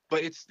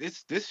 but it's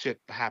this shit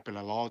happened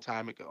a long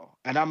time ago.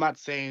 And I'm not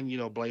saying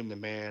blame the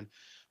man,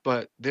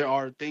 but there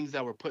are things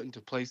that were put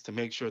into place to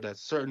make sure that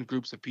certain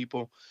groups of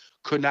people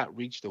could not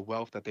reach the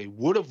wealth that they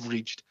would have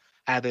reached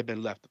had they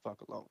been left the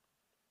fuck alone.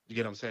 You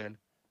get yeah, what I'm saying?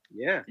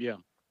 Yeah. Yeah,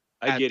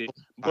 I Had get it.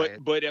 by But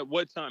it. but at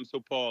what time? So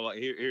Paul,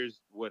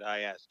 here's what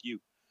I ask you,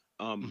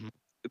 um, Mhm.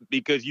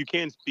 because you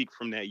can speak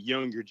from that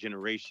younger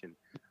generation.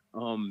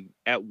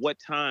 At what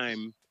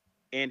time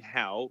and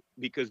how?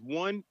 Because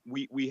one,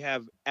 we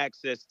have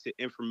access to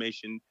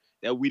information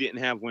that we didn't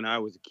have when I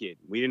was a kid.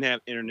 We didn't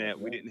have internet.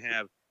 We didn't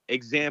have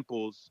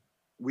examples.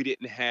 We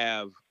didn't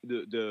have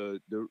the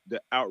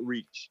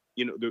outreach,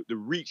 the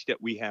reach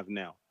that we have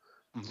now.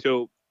 Mhm.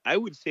 So I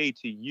would say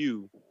to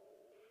you,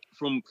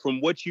 from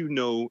what you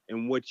know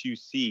and what you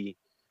see,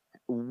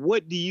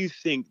 what do you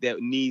think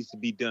that needs to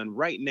be done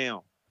right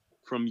now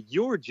from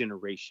your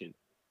generation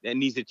that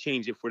needs to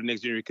change it for the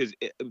next generation? Because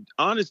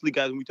honestly,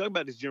 guys, when we talk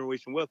about this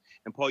generation wealth,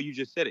 and Paul, you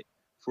just said it.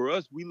 For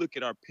us, we look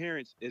at our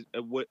parents as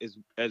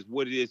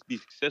what it is to be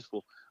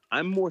successful.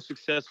 I'm more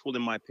successful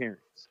than my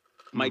parents.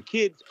 My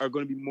kids are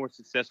going to be more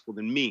successful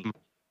than me,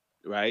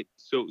 right?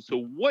 So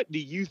what do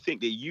you think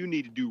that you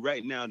need to do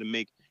right now to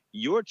make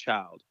your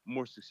child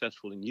more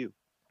successful than you?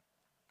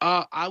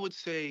 I would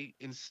say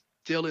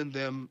instill in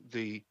them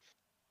the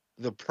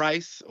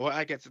price, or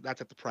I guess that's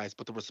at the price,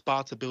 but the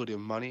responsibility of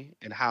money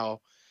and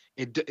how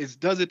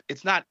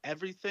it's not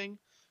everything,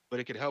 but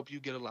it can help you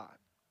get a lot.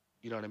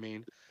 You know what I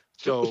mean?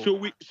 So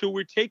So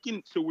we're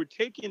taking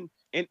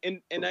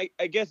and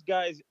I guess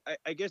guys,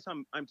 I guess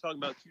I'm talking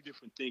about two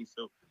different things.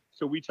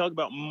 So we talk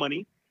about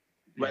money,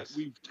 right? yes.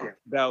 We've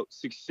talked about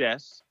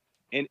success,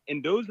 and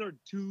those are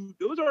two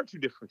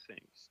different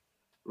things,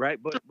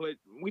 right? But when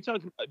we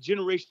talk about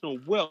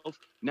generational wealth,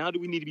 now do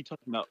we need to be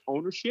talking about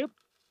ownership?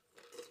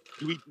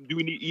 Do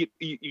we need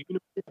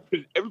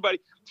because everybody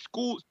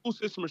school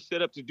system are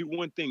set up to do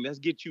one thing, that's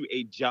get you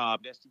a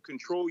job, that's to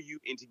control you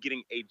into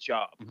getting a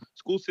job. Mhm.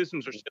 School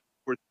systems are set up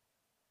for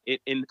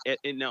it,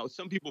 and now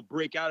some people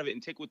break out of it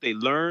and take what they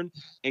learn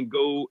and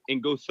go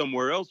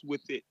somewhere else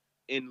with it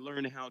and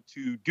learn how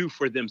to do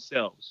for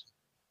themselves,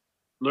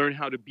 learn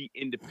how to be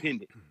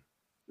independent,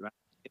 right?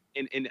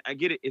 And I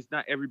get it, it's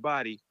not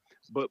everybody,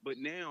 but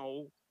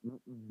now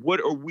what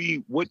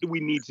do we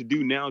need to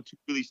do now to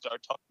really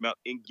start talking about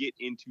and get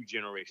into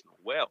generational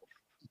wealth?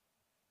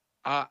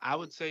 I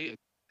would say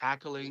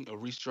tackling or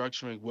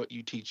restructuring what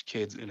you teach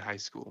kids in high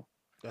school,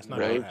 That's not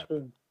gonna right? Very happen,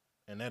 true.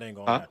 and that ain't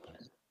gonna Huh? happen.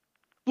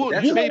 Well,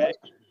 That's You a know maybe, what?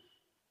 fact.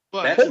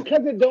 but That's a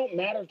Because it don't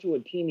matter to a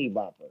teeny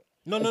bopper.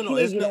 No, A no, no.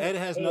 It's teenager not, don't it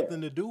has care.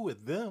 nothing to do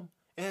with them.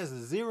 It has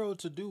zero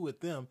to do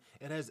with them.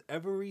 It has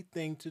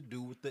everything to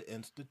do with the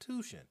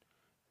institution.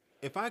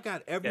 If I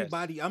got Yes.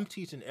 everybody, I'm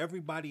teaching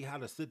everybody how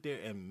to sit there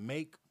and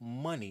make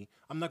money.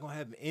 I'm not gonna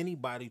have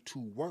anybody to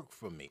work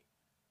for me.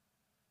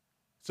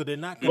 So they're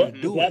not gonna But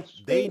Hmm. do it.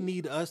 that's They true.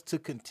 need us to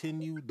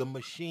continue the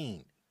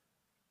machine.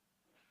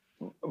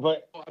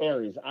 But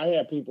Aries, I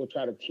had people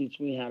try to teach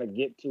me how to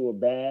get to a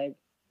bag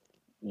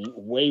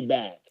way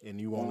back And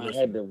you when won't I had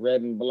listen. the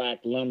red and black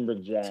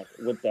lumberjack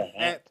with the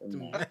hat At to the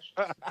match.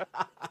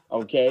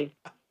 Okay?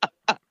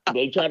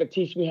 They tried to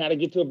teach me how to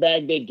get to a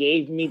bag. They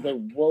gave me the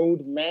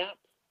road map.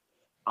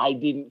 I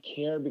didn't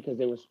care because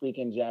they were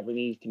speaking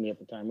Japanese to me at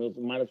the time. It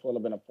might as well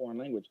have been a foreign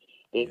language.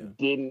 Yeah, It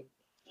didn't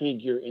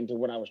figure into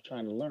what I was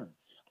trying to learn.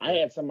 I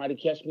yeah. had somebody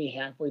catch me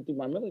halfway through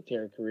my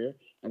military career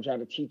and try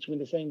to teach me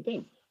the same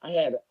thing. I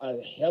had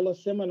a hella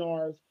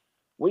seminars.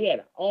 We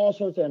had all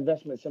sorts of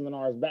investment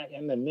seminars back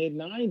in the mid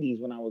 90s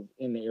when I was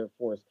in the Air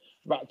Force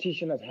about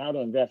teaching us how to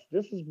invest.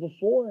 This is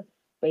before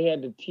they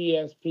had the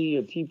TSP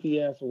or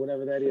TPS or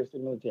whatever that is for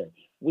the military.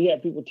 We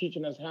had people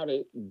teaching us how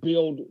to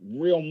build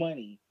real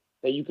money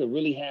that you could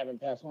really have and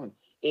pass on.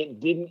 It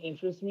didn't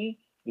interest me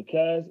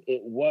because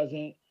it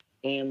wasn't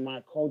in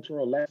my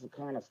cultural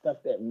lexicon of stuff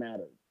that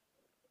mattered.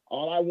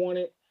 All I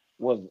wanted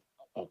was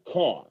a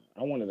car.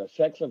 I wanted a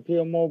sex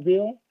appeal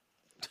mobile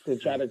to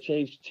try to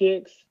chase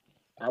chicks.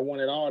 I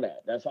wanted all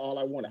that. That's all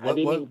I wanted. I What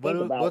didn't what even think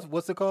what about,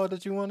 what's the call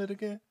that you wanted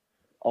again?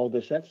 oh,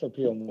 the sex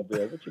appeal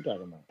mobile. What you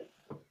talking about?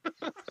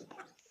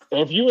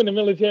 If you in the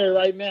military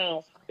right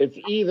now, it's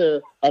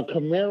either a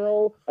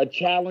Camaro, a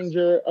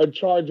Challenger, a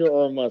Charger,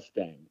 or a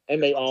Mustang,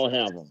 and they all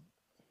have them.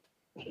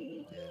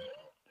 Yeah,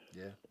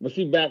 yeah. But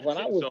see, back when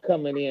I was So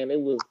coming in, it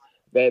was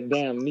that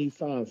damn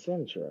Nissan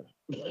Sentra.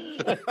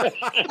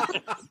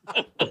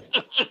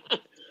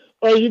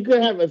 Or you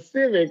could have a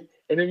Civic,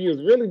 and if you was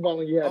really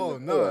balling, you had an Oh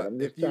Accord. no! I'm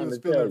If just you trying was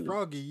to tell feeling you.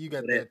 froggy, you Or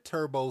got that that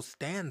turbo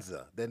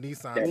Stanza, that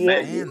Nissan that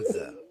Yeah. Max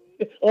Stanza.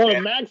 Or a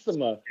that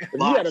Maxima.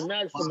 If you had a box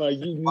Maxima,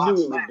 you knew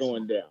box it was Max.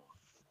 going down.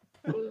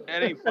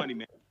 that ain't funny,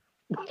 man.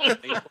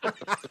 Ain't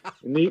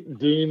funny.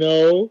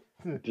 Dino,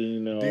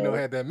 Dino Dino.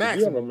 had that If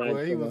you have a Maxima,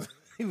 boy. He Maxima, was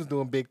he was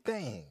doing big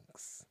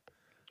things.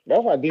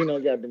 that's why Dino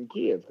got them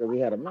kids because he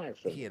had a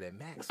Maxima. He had that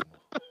Maxima.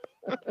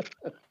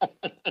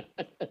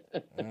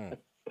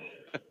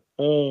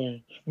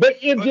 Mm. But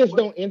it just But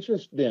don't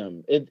interest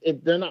them.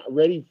 They're not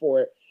ready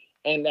for it,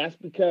 and that's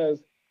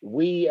because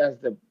we, as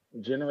the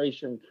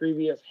generation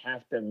previous,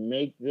 have to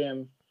make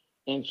them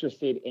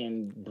interested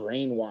and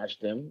brainwash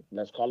them.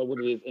 Let's call it what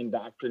it is: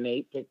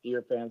 indoctrinate. Pick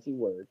your fancy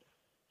word.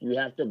 You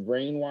have to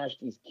brainwash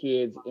these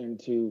kids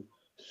into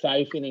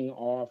siphoning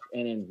off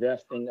and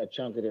investing a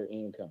chunk of their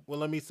income. Well,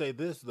 let me say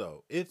this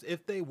though: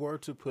 if they were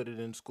to put it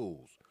in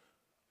schools,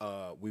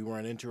 we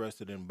weren't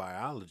interested in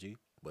biology,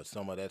 but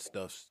some of that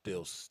stuff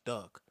still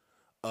stuck.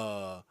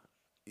 Uh,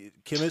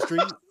 chemistry,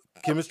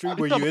 chemistry. You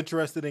Were you talking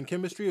interested in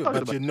chemistry? talking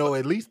But about you know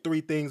at least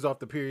three things off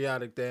the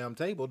periodic damn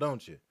table,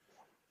 don't you?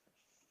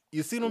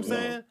 You see what I'm No,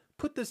 saying?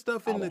 Put this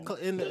stuff I in don't know.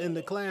 in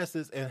the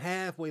classes and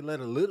halfway let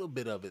a little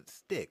bit of it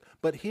stick.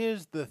 But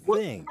here's the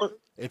What, thing: what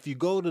if you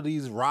go to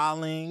these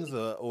Rollings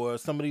or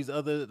some of these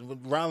other,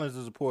 Rollings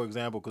is a poor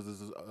example because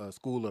it's a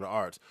school of the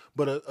arts,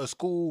 but a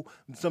school,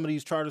 some of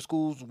these charter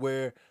schools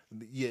where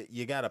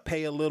you got to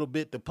pay a little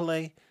bit to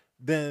play,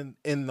 then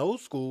in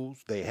those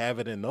schools they have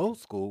it in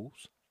those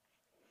schools.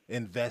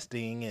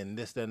 Investing and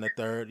this, that, and the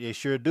third. They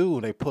sure do.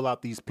 They pull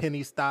out these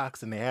penny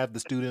stocks and they have the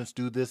students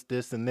do this,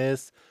 this, and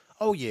this.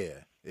 Oh,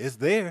 yeah, it's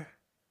there.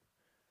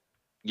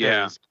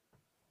 yeah. Aries.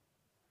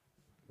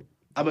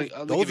 I mean, Those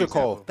let me give those you are an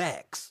called example.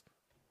 facts.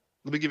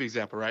 Let me give you an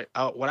example, right?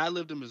 When I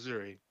lived in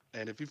Missouri,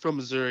 and if you're from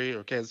Missouri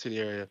or Kansas City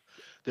area,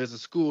 there's a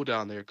school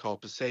down there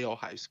called Paseo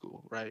High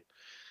School, right?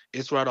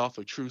 It's right off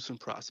of Truce and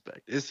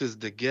Prospect. This is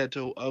the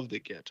ghetto of the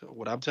ghetto.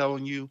 What I'm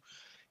telling you,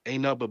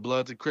 ain't nothing but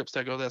Bloods and Crips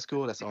that go to that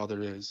school. That's all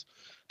there is.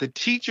 The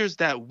teachers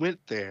that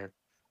went there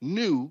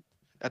knew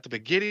at the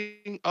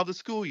beginning of the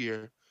school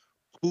year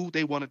who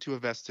they wanted to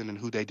invest in and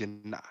who they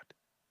did not,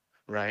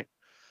 right?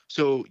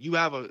 So you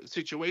have a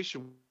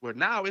situation where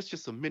now it's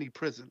just a mini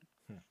prison.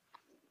 Hmm.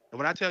 And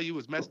when I tell you it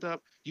was messed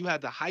up, you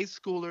had the high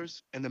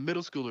schoolers and the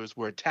middle schoolers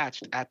were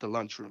attached at the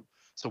lunchroom.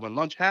 So when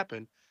lunch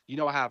happened,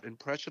 I have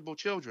impressionable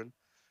children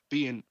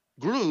being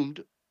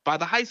groomed by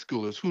the high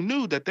schoolers who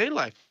knew that their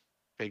life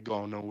ain't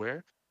going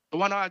nowhere. So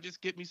why not I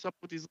just get me some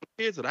with these little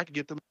kids that I could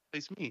get them to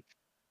replace me?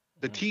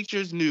 The Mm.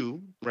 teachers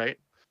knew, right,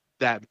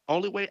 that the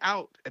only way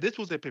out, and this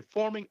was a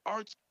performing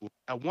arts school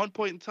at one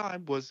point in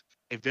time, was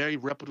a very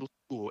reputable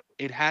school.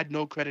 It had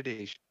no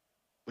accreditation,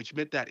 which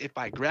meant that if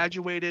I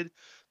graduated,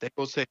 they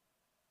go say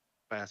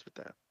fast with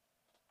that.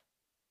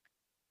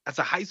 That's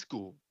a high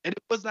school, and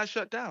it was not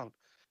shut down.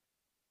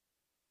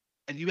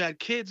 And you had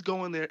kids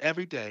going there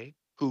every day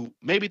who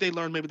maybe they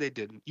learned, maybe they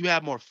didn't. You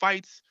had more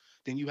fights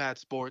than you had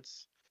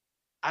sports.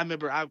 I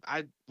remember I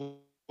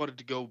wanted to go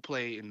play in the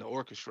orchestra,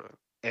 and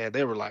they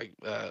were like,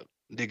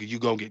 "Nigga, you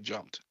gonna get jumped.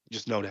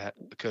 Just know that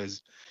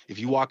because if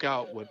you walk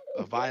out with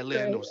a What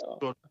violin or the some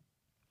hell? sort of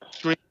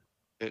string,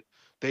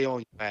 they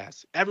on your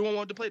ass." Everyone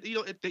wanted to play.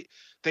 If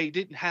they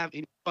didn't have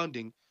any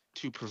funding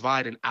to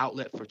provide an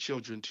outlet for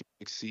children to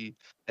succeed,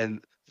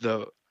 and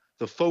the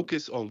the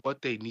focus on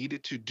what they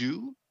needed to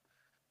do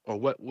or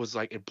what was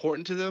like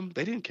important to them,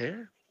 they didn't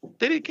care.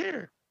 They didn't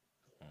care,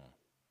 Mm.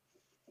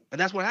 and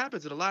that's what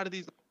happens in a lot of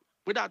these.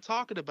 We're not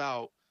talking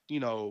about you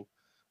know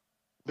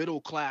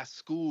middle class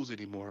schools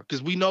anymore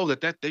because we know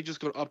that they're just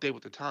going to update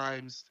with the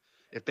times.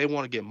 If they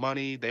want to get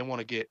money, they want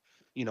to get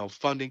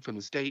funding from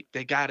the state,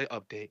 they got to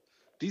update.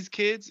 These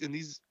kids in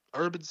these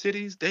urban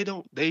cities, they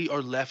don't. They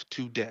are left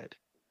to dead.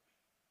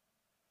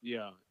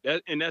 Yeah,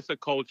 and that's a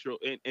cultural.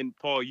 And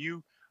Paul,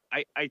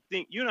 I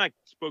think you and I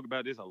spoke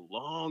about this a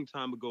long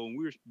time ago, and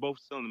we were both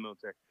still in the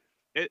military.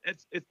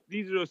 It's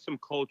these are some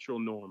cultural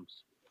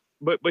norms,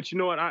 but you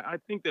know what? I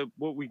think that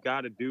what we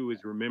got to do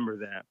is remember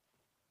that.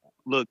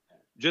 Look,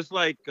 just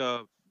like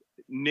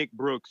Nick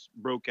Brooks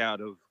broke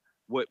out of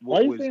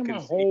Why what you was saying my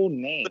conceived. whole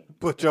name?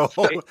 Put your It,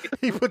 whole it,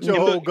 he put your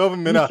and whole look,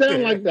 government You out sound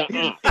there. like the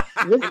here's ops.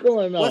 What's and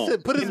going What's on?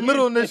 it? Put his and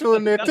middle here's initial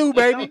in there too, without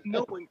baby.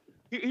 knowing.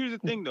 Here's the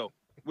thing, though.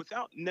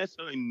 Without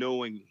necessarily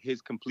knowing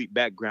his complete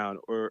background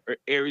or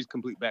Aries'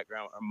 complete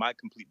background or my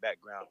complete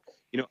background,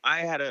 I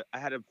had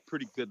a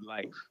pretty good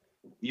life,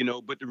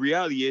 But the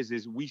reality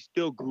is we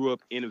still grew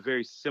up in a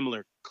very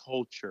similar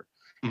culture,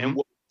 and Hmm.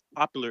 what was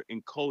popular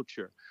in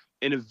culture,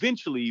 and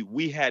eventually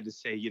we had to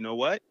say, you know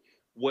what,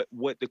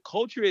 what the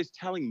culture is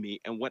telling me,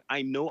 and what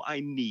I know I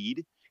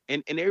need,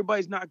 and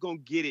everybody's not gonna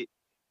get it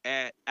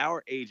at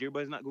our age.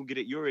 Everybody's not gonna get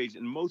it at your age,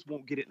 and most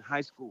won't get it in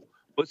high school.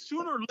 But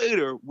sooner or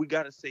later, we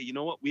got to say, you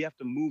know what? We have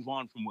to move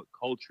on from what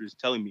culture is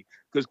telling me,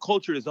 because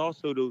culture is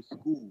also those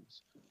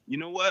schools. You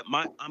know what?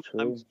 I'm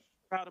True. so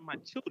proud of my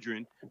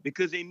children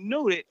because they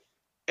know that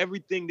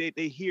everything that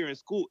they hear in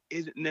school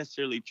isn't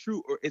necessarily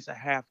true, or it's a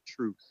half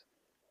truth.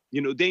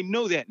 They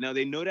know that now.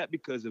 They know that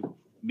because of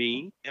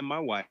me and my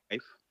wife.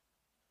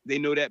 They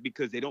know that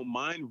because they don't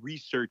mind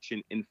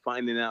researching and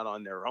finding out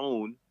on their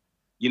own.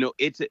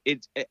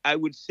 I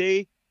would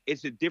say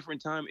it's a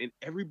different time, and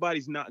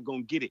everybody's not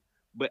gonna get it.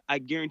 But I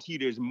guarantee you,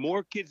 there's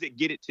more kids that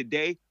get it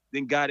today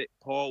than got it,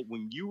 Paul,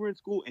 when you were in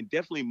school, and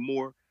definitely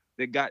more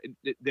that got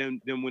it than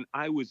when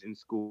I was in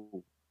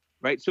school.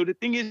 Right. So the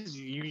thing is,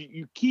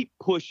 you keep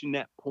pushing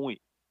that point.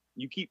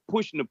 You keep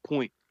pushing the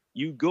point.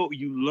 You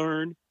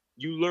learn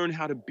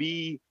how to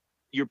be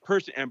your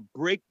person and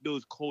break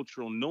those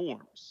cultural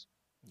norms,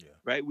 Yeah.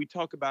 right? We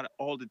talk about it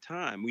all the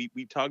time.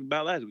 We talked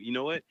about last week. You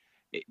know what?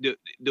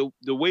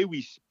 The way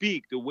we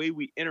speak, the way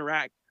we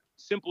interact,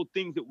 simple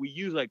things that we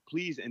use like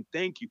please and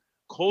thank you,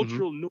 Hmm.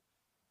 cultural norms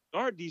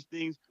are these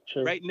things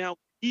True. right now.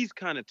 These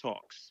kind of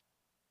talks,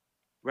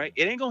 right?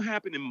 It Hmm. ain't gonna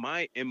happen in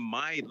my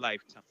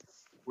lifetime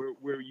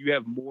where you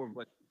have more of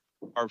what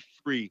are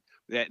free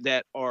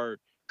that are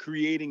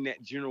creating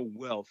that general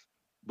wealth.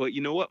 But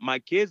you know what? My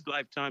kids'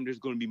 lifetime, there's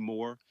going to be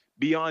more.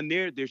 Beyond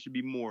there should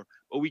be more.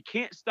 But we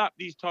can't stop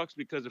these talks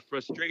because of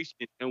frustration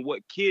and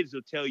what kids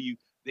will tell you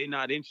they're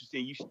not interested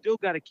in. You still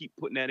got to keep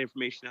putting that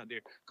information out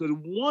there because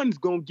one's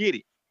going to get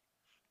it.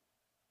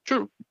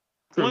 True.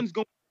 True. One's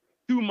going,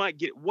 two might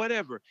get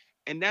whatever,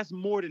 and that's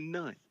more than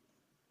none.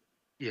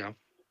 Yeah.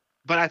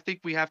 But I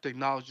think we have to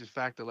acknowledge the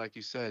fact that, like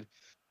you said,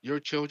 your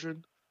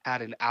children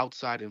had an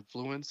outside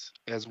influence,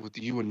 as with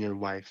you and your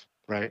wife,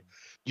 right?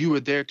 You were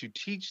there to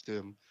teach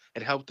them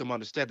and help them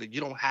understand that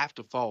you don't have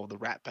to follow the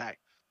rat pack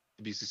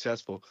to be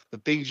successful. The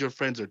things your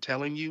friends are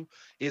telling you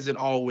isn't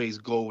always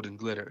gold and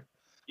glitter.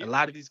 Yeah. A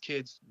lot of these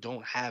kids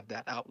don't have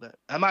that outlet.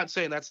 I'm not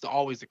saying that's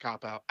always the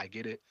cop out. I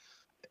get it.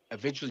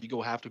 Eventually, you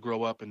go have to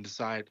grow up and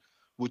decide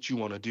what you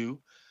want to do,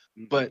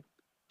 Hmm. but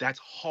that's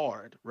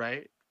hard,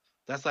 right?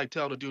 That's like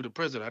telling a dude in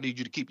prison, I need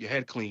you to keep your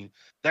head clean.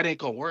 That ain't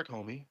gonna work,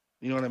 homie.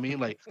 You know what I mean?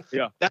 Like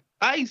Yeah. that's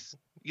nice.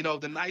 You know,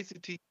 the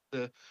nicety,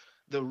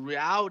 the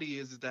reality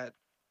is that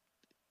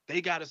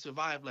they gotta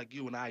survive like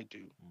you and I do.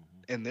 Hmm.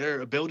 And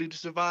their ability to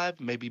survive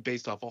may be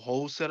based off a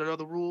whole set of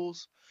other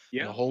rules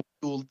and a Yeah. whole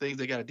school of things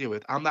they gotta deal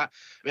with. I'm not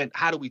man,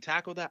 how do we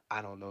tackle that?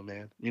 I don't know,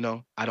 man. You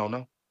know, I don't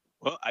know.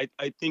 Well,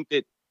 I think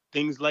that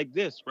things like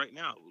this right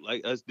now,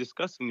 like us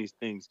discussing these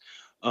things,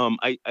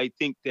 I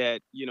think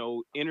that,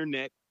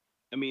 internet.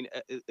 I mean,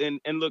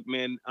 and look,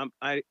 man,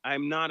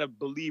 I'm not a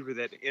believer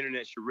that the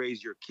internet should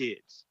raise your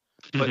kids,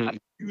 but I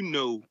do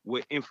know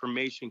what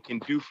information can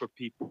do for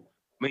people.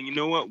 I mean, you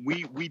know what?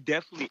 We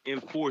definitely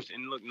enforce,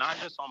 and look, not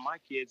just on my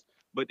kids,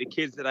 but the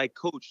kids that I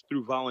coach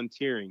through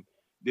volunteering,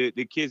 the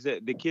kids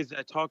that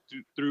I talk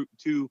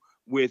to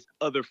with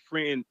other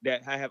friends,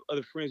 that I have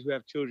other friends who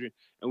have children,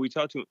 and we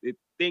talk to them. The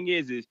thing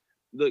is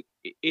look,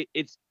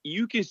 it's,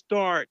 you can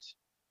start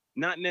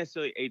not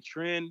necessarily a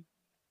trend,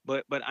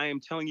 but I am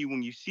telling you,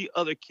 when you see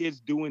other kids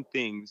doing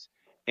things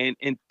and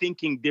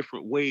thinking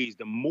different ways,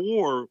 the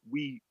more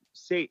we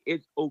say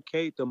it's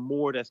okay, the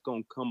more that's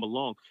going to come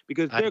along,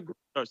 because I they're going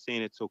to start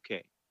saying it's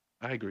okay,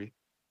 I agree.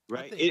 I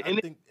right? think And, I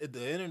and think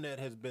the internet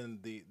has been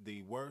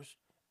the worst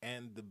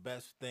and the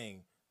best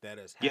thing that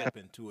has yeah,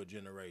 happened to a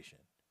generation.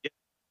 yeah,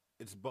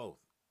 It's both.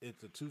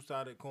 It's a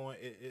two-sided coin.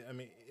 I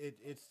mean,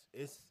 it's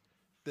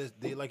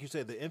the like you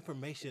said, the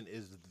information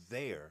is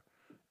there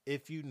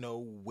if you know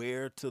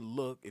where to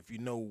look, if you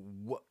know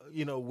what,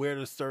 where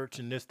to search,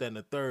 and this, that, and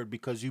the third,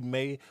 because you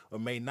may or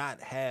may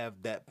not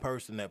have that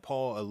person that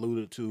Paul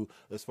alluded to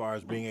as far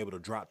as being able to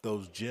drop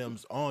those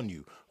gems on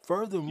you. yeah,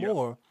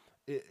 Furthermore,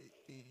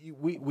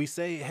 we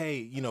say,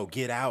 hey,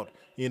 get out,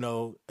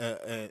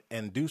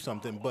 and do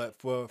something. But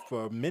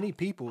for many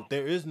people,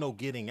 there is no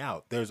getting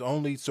out. There's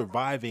only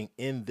surviving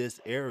in this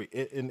area,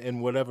 in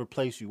whatever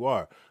place you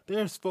are.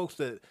 There's folks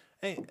that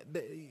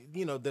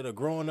that are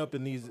growing up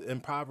in these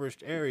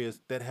impoverished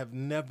areas that have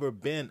never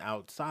been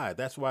outside.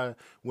 That's why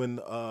when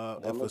if Hella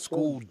a true.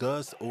 school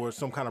does, or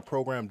some kind of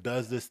program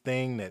does this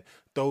thing that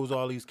throws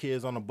all these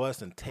kids on a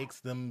bus and takes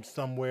them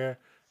somewhere,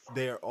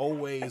 they're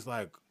always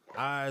like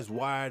eyes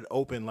wide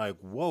open, like,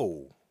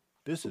 whoa,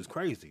 this is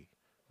crazy,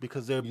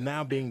 because they're yeah,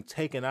 now being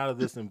taken out of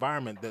this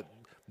environment that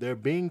they're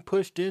being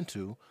pushed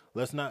into.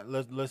 Let's not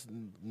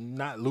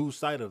lose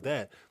sight of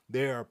that.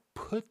 They are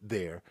put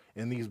there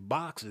in these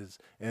boxes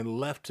and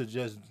left to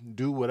just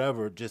do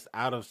whatever, just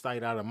out of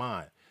sight, out of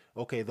mind.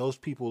 Okay, those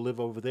people live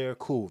over there.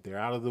 Cool, they're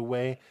out of the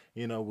way.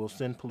 We'll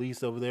send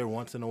police over there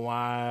once in a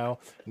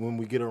while when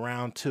we get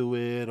around to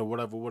it, or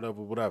whatever,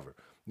 whatever, whatever.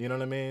 You know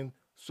what I mean?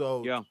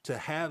 So yeah. to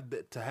have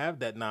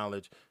that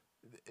knowledge,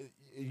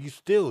 you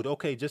still,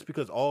 okay, just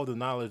because all the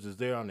knowledge is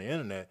there on the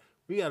internet,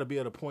 we got to be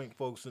able to point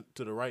folks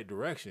to the right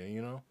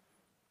direction.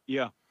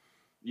 Yeah,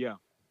 yeah.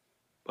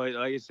 But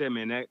like I said,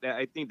 man, that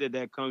I think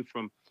that comes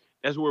from,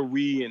 that's where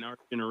we in our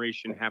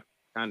generation have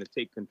to kind of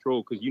take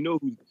control, because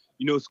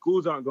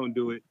schools aren't going to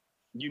do it.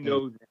 You Mm.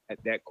 know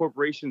that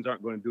corporations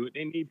aren't going to do it.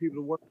 They need people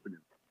to work for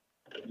them.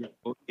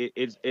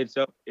 It's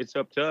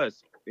up to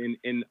us.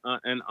 And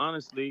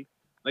honestly,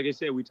 like I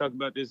said, we talked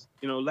about this,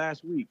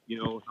 last week.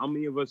 How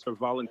many of us are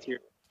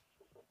volunteering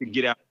to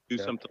get out and do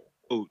Yeah. something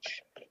like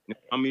coach?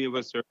 How many of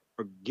us are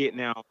getting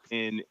out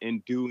and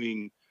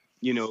doing,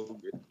 you know,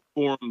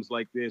 forums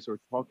like this, or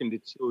talking to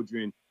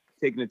children,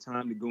 taking the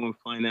time to go and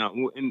find out,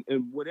 and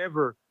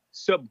whatever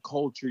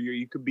subculture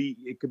you could be,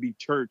 it could be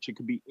church, it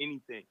could be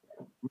anything,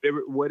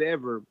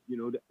 whatever,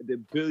 the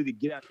ability to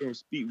get out there and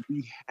speak,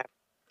 we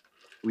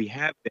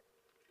have that.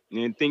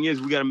 And the thing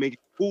is, we got to make it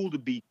cool to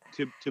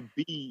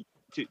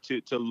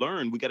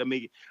learn. We got to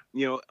make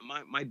it.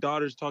 My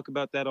daughters talk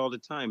about that all the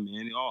time,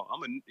 man. Oh,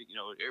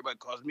 everybody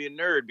calls me a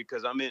nerd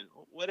because I'm in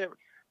whatever.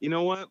 You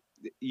know what?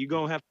 You're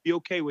gonna have to be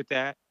okay with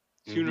that.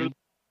 Sooner or Hmm. later,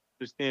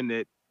 understand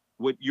that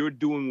what you're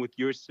doing with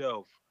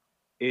yourself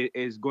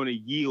is going to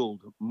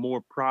yield more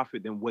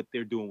profit than what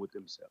they're doing with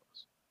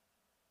themselves.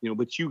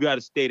 But you got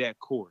to stay that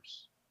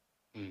course.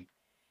 Mm.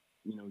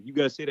 You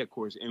got to stay that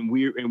course, and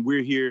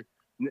we're here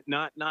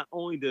not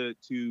only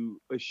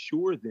to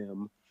assure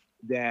them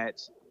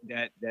that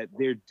that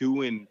they're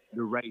doing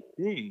the right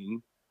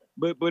thing,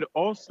 but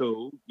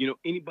also,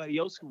 anybody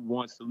else who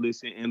wants to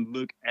listen and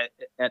look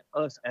at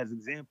us as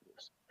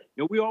examples.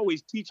 We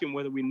always teach them,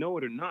 whether we know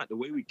it or not, the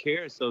way we carry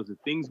ourselves, the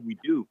things we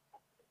do.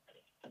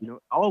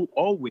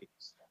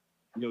 Always,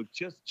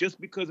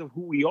 just because of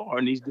who we are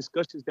and these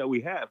discussions that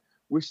we have,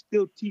 we're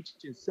still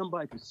teaching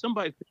somebody, because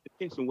somebody pay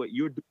attention to what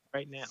you're doing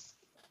right now.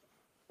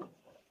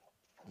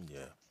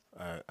 Yeah,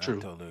 I True.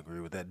 totally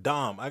agree with that.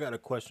 Dom, I got a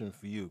question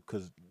for you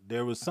because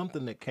there was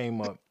something that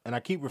came up, and I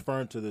keep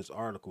referring to this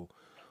article,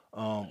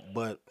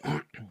 but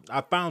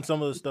I found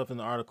some of the stuff in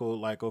the article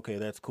like, okay,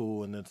 that's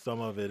cool, and then some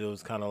of it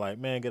was kind of like,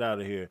 man, get out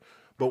of here.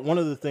 But one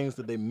of the things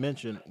that they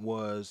mentioned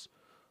was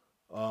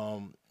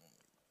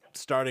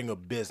starting a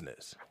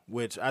business,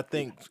 which I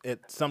think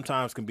it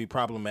sometimes can be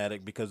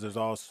problematic because there's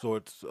all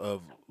sorts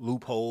of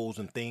loopholes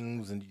and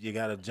things, and you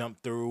got to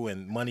jump through,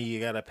 and money you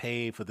got to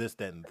pay for this,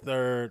 that, and the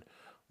third.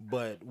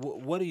 But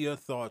what are your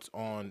thoughts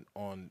on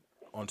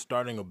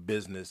starting a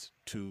business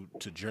to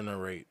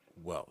generate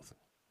wealth?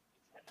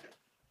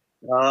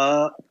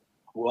 Uh,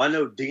 well, I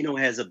know Dino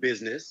has a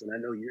business, and I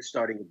know you're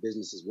starting a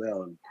business as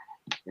well.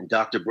 And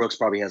Dr. Brooks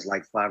probably has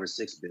like 5 or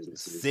 6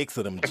 businesses. Six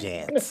of them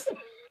jants.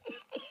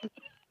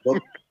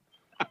 But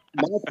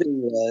my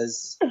thing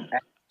was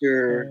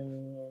after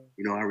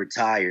I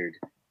retired,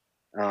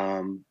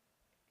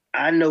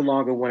 I no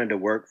longer wanted to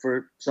work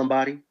for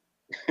somebody.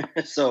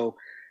 So,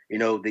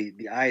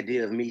 the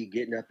idea of me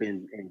getting up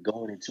and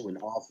going into an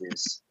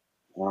office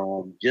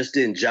just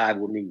didn't jive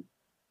with me,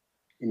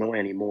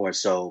 anymore.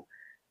 So,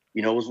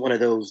 it was one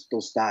of those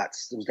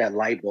thoughts. It was that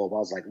light bulb. I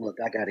was like, look,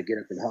 I got to get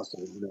up and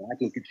hustle. I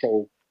can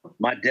control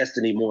my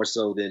destiny more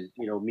so than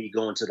me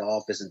going to the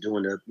office and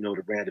doing the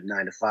random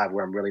 9 to 5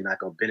 where I'm really not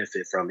going to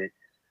benefit from it.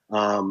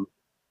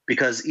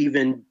 Because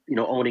even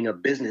owning a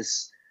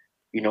business,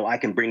 I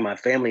can bring my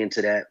family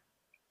into that.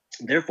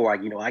 Therefore,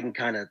 I can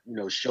kind of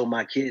show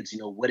my kids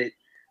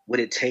what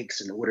it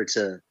takes in order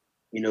to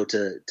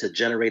to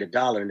generate a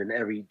dollar, and then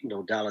every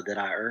dollar that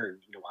I earn,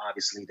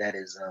 obviously that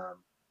is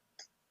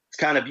it's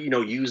kind of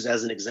used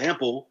as an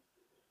example.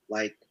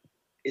 Like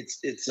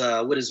it's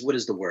what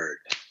is the word?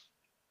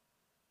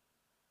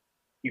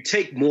 You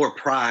take more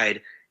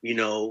pride, in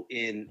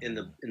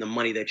the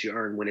money that you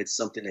earn when it's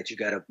something that you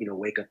got to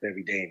wake up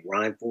every day and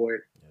grind for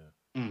it.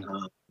 Yeah.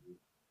 Mm.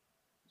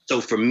 So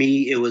for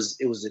me, it was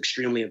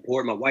extremely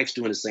important. My wife's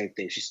doing the same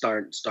thing. She's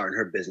starting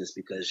her business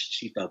because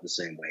she felt the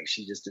same way.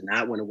 She just did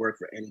not want to work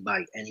for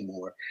anybody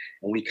anymore,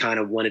 and we kind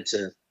of wanted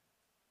to,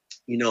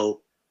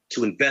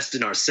 to invest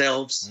in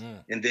ourselves,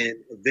 and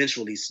then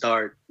eventually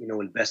start,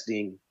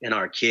 investing in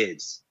our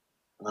kids.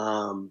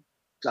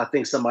 I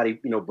think somebody,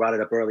 brought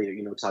it up earlier,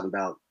 talking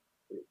about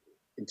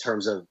in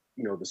terms of,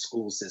 the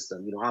school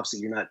system. Obviously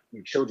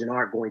your children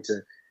aren't going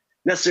to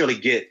necessarily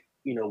get,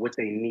 what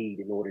they need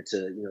in order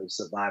to,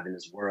 survive in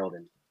this world.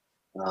 And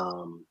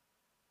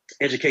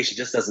education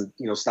just doesn't,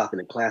 stop in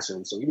the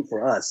classroom. So even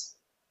for us,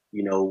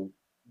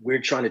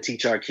 we're trying to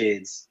teach our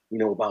kids,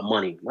 about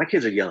money. My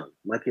kids are young.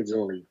 My kids are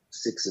only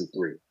 6 and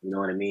 3. You know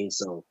what I mean?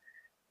 So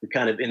we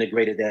kind of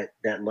integrated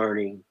that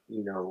learning,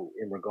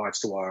 in regards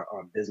to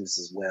our business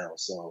as well.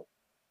 So,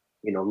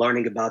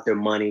 learning about their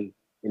money,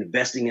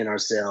 investing in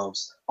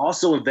ourselves,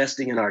 also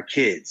investing in our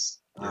kids.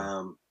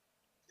 Yeah.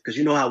 Because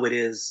you know how it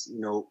is,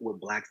 with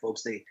Black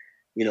folks, they,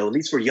 at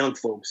least for young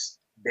folks,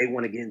 they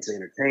want to get into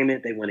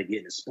entertainment, they want to get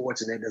into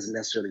sports, and that doesn't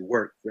necessarily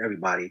work for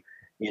everybody.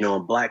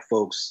 And Black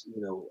folks,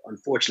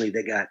 unfortunately,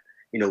 they got,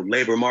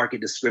 labor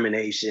market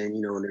discrimination,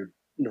 and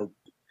they're,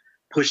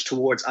 pushed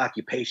towards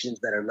occupations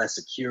that are less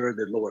secure,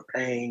 they're lower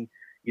paying,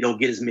 you don't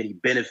get as many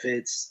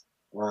benefits,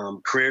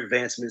 career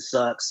advancement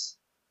sucks.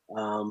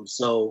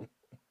 So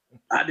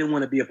I didn't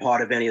want to be a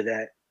part of any of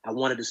that. I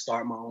wanted to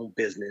start my own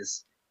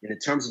business. And in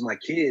terms of my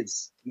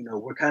kids,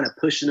 we're kind of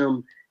pushing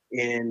them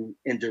in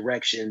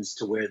directions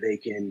to where they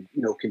can,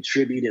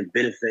 contribute and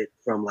benefit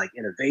from like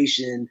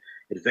innovation,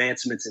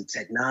 advancements in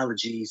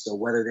technology. So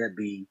whether that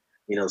be,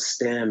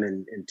 STEM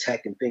and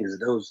tech and things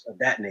of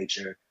that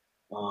nature,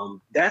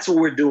 that's what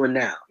we're doing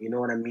now. You know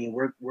what I mean?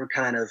 We're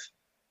kind of,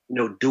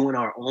 doing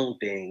our own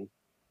thing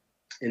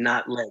and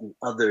not letting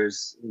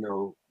others,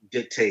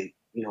 dictate,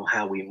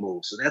 how we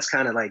move. So that's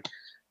kind of like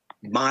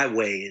my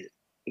way,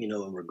 in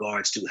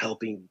regards to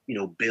helping,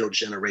 build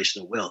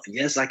generational wealth.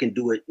 Yes, I can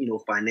do it,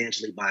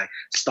 financially by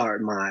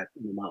starting my,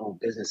 my own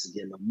business and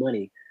getting my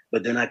money,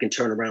 but then I can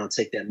turn around and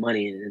take that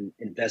money and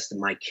invest in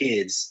my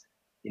kids,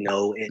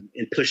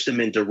 and push them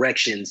in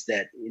directions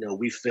that,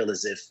 we feel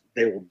as if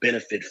they will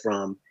benefit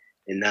from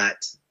and not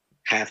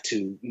have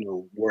to,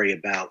 worry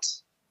about,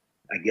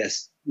 I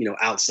guess,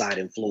 outside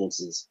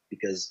influences,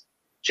 because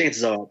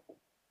chances are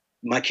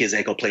my kids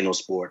ain't gonna play no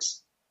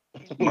sports.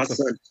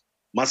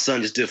 My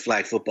son just did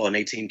flag football and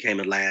 18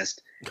 came in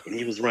last, and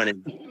he was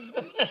running.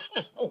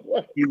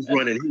 He was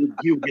running.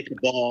 He would get the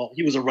ball.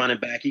 He was a running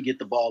back. He'd get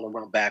the ball and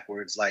run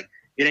backwards. Like,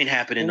 it ain't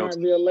happening. He No might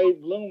be a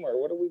late bloomer.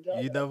 What are we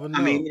talking You never about? know.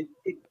 I mean,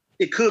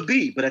 it could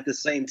be, but at the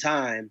same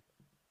time,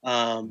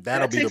 That'll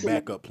that be the takes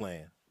backup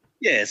plan.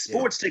 Yeah,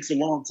 sports takes a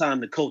long time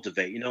to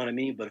cultivate. You know what I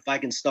mean? But if I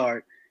can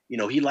start,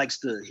 he likes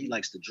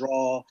to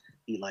draw.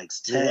 He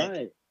likes You're tech.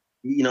 right.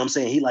 You know what I'm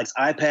saying? He likes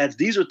iPads.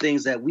 These are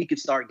things that we could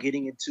start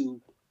getting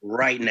into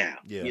right now.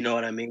 Yeah. You know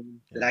what I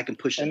mean? Yeah. That I can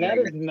push. And it that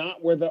right is now.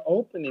 not where the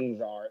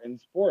openings are in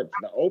sports.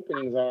 The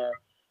openings are,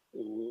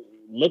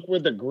 look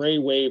where the gray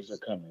waves are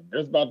coming.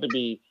 There's about to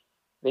be,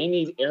 they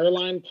need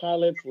airline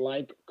pilots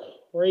like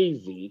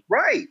crazy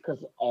Right.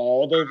 because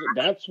all those,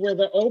 that's where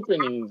the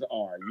openings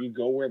are. You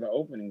go where the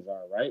openings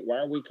are, right? Why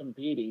are we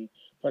competing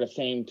for the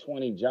same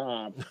 20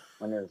 jobs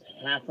when there's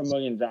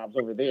 500,000 jobs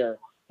over there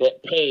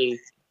that pay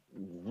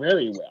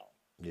very well?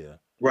 Yeah. So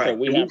Right.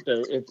 we And have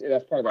to,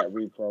 that's part of that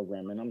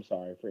reprogramming. I'm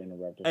sorry for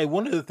interrupting. Hey,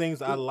 one of the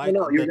things I no, like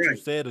no, you're that you right.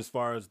 said as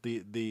far as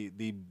the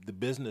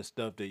business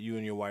stuff that you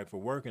and your wife are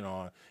working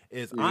on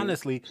is Mhm.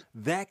 honestly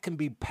that can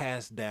be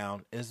passed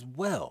down as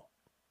well.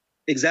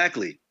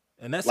 Exactly.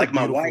 And that's a Like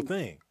beautiful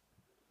thing.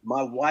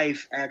 my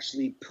wife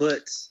actually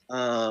put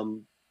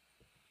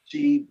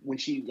she when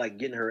she like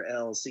getting her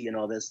LLC and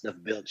all that stuff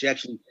built, she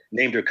actually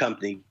named her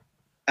company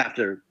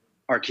after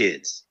our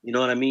kids. You know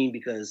what I mean?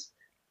 Because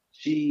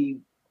she,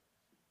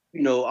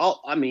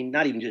 I mean,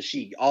 not even just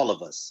she, all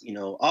of us,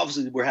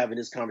 obviously we're having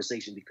this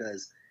conversation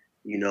because,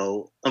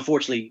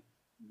 unfortunately,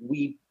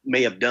 we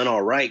may have done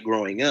all right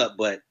growing up,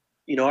 but,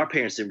 our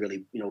parents didn't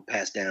really,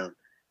 pass down,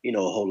 a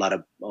whole lot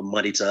of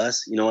money to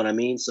us. You know what I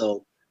mean?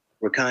 So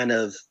we're kind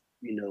of,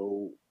 you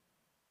know,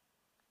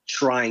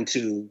 trying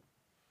to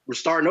we're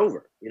starting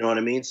over. You know what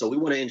I mean? So we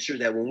want to ensure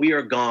that when we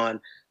are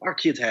gone, our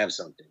kids have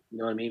something. You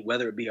know what I mean?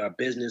 Whether it be our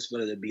business,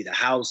 whether it be the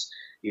house,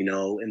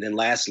 and then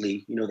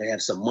lastly, they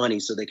have some money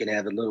so they can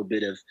have a little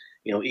bit of,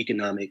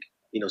 economic,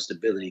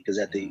 stability. Because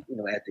at the end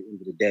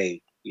of the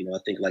day, I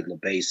think like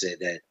LeBay said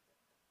that,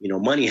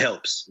 money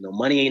helps.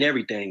 Money ain't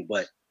everything,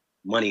 but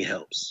money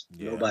helps.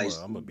 Yeah, Nobody's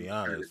I'm gonna be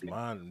trying to honest. do.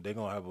 Mine, they're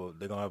gonna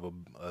have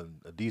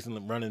a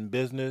decent running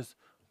business,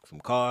 some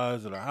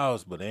cars and a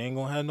house, but they ain't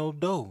gonna have no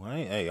dough.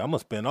 Hey, I'm gonna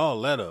spend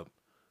all that up.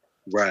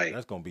 Right.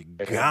 That's gonna be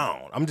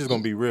gone. I'm just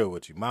gonna be real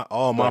with you.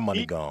 All my But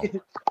money gone.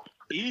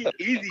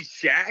 easy,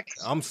 Shaq.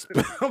 I'm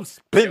Y'all,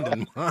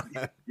 spending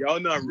mine. y'all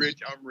not rich.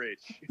 I'm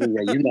rich.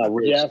 Yeah, you're not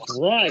rich. That's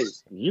right.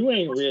 You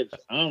ain't rich.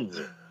 I'm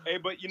rich. Hey,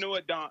 but you know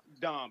what,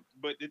 Dom.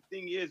 But the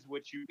thing is,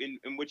 what you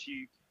and what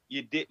you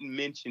didn't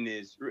mention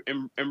is,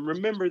 and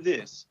remember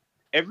this: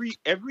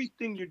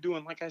 everything you're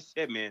doing, like I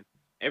said, man,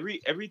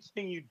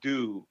 everything you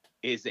do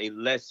is a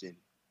lesson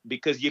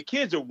because your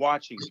kids are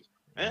watching you,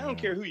 and I don't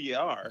care who you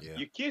are, Yeah.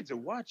 your kids are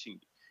watching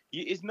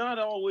you. It's not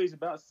always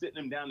about sitting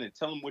them down and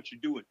telling them what you're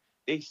doing.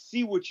 They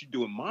see what you're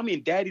doing. Mommy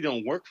and daddy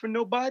don't work for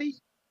nobody.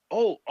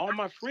 Oh, all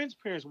my friends'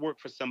 parents work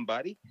for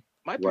somebody.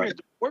 My Right.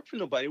 parents don't work for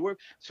nobody. Work.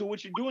 So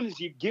what you're doing is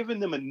you're giving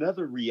them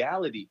another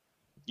reality,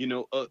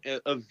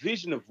 a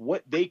vision of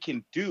what they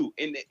can do,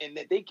 and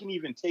that they can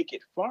even take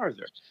it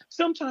farther.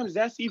 Sometimes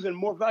that's even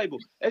more valuable.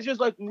 That's just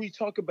like when we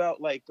talk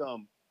about like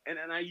and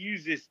I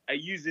use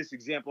this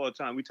example all the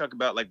time. We talk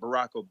about like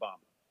Barack Obama.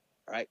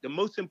 All right, the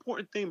most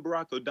important thing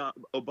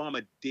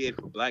Obama did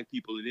for Black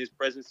people in his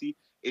presidency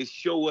is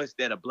show us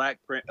that a black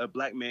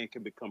man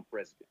can become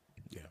president.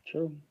 Yeah.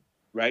 True.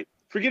 Right?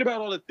 Forget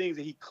about all the things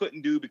that he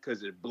couldn't do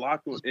because it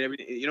blocked and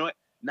everything. You know what?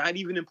 Not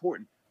even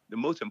important. The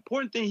most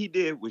important thing he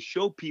did was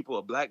show people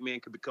a black man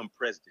could become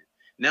president.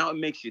 Now it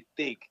makes you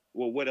think,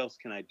 well, what else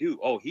can I do?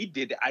 Oh, he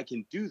did it. I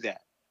can do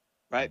that.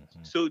 Right?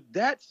 Mm-hmm. So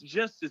that's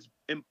just as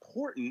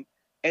important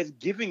as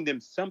giving them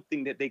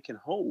something that they can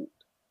hold,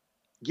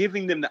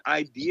 giving them the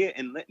idea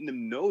and letting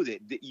them know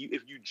that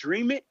if you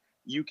dream it,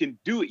 you can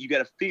do it. You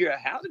got to figure out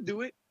how to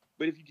do it.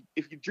 But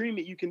if you dream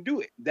it, you can do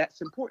it.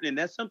 That's important. And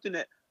that's something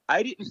that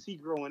I didn't see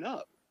growing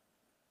up.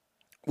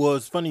 Well,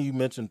 it's funny you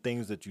mentioned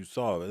things that you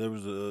saw. There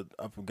was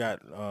I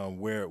forgot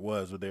where it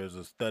was, but there's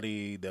a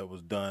study that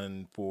was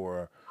done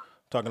for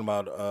talking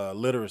about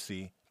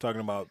literacy,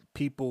 talking about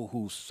people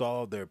who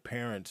saw their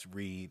parents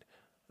read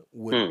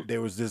Hmm.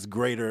 there was this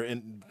greater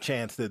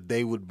chance that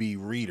they would be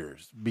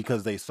readers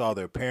because they saw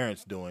their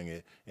parents doing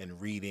it and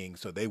reading,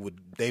 so they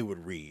would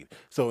read.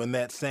 So in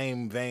that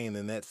same vein,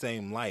 in that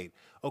same light,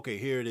 okay,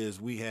 here it is.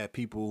 We have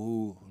people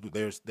who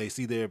they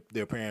see their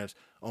parents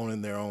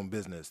owning their own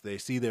business. They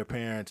see their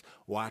parents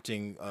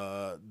watching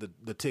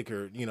the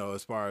ticker,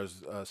 as far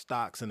as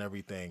stocks and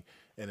everything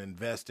and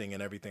investing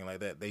and everything like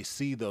that. They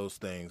see those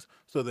things,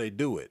 so they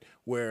do it.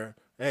 Where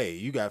hey,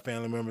 you got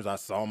family members. I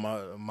saw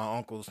my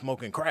uncle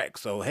smoking crack,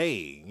 so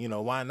hey,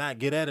 why not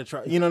get at it?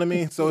 Try, you know what I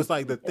mean? So it's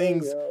like the Hey,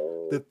 things,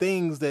 yo. the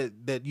things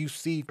that you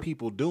see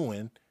people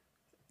doing,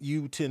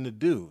 you tend to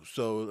do.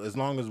 So as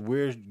long as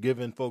we're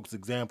giving folks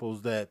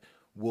examples that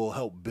will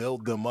help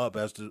build them up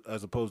as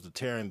opposed to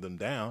tearing them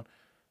down,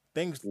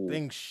 Mm.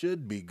 things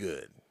should be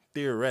good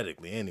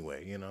theoretically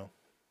anyway.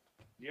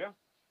 Yeah.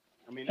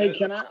 I mean, Hey,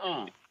 can I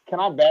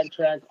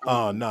backtrack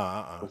Oh on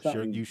nah, sure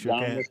something you sure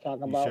Dom can't. was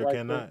talking You about sure right quick?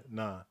 cannot.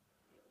 Nah.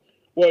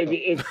 Well,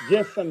 it's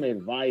just some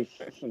advice,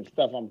 some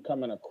stuff I'm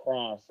coming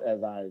across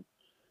as I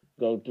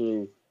go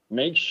through.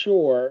 Make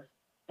sure,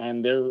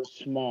 and they're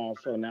small,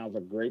 so now's a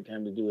great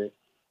time to do it.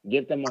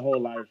 Get them a whole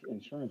life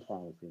insurance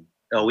policy.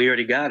 Oh, we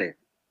already got it.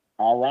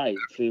 All right,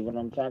 see what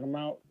I'm talking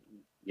about?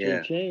 Ching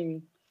Yeah.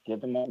 ching.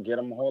 Get them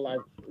a whole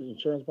life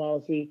insurance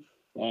policy,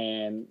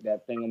 and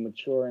that thing will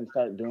mature and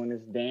start doing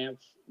this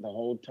dance the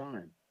whole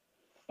time.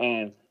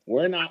 And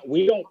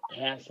we don't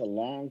pass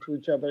along to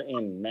each other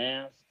in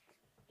mass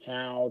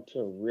how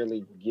to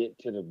really get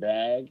to the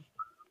bag.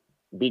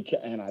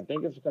 And I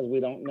think it's because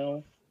we don't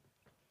know.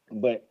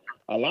 But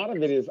a lot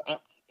of it is,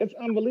 It's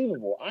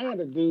unbelievable. I had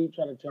a dude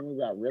try to tell me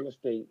about real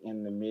estate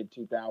in the mid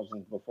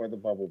 2000s before the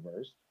bubble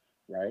burst,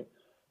 right?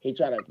 He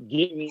tried to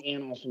get me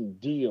in on some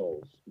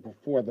deals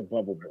before the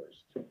bubble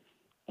burst.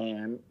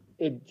 And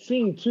it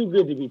seemed too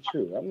good to be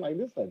true. I'm like,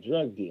 this is a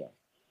drug deal.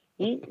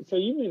 So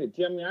you mean to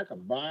tell me I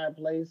could buy a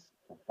place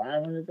for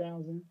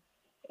 500,000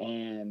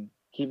 and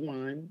keep in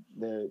mind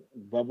the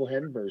bubble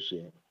hadn't burst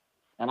yet,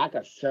 and I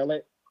could sell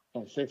it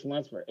in 6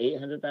 months for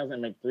 800,000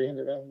 and make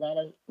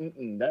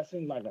 $300,000? That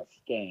seems like a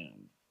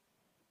scam.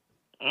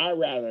 I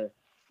rather,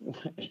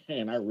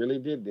 and I really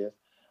did this,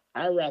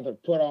 I rather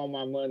put all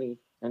my money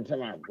into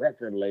my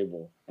record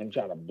label and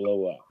try to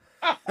blow up.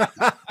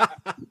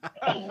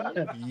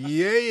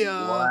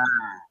 Yeah. Wow.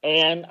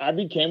 And I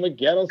became a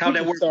ghetto How'd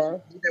that work?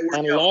 superstar How'd that work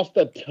and out? lost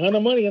a ton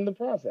of money in the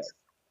process.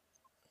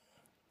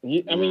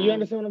 You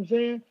understand what I'm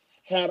saying?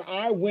 Had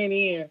I went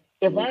in,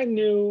 if I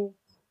knew,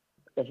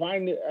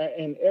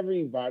 and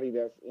everybody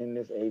that's in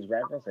this age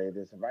bracket will say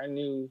this, if I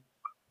knew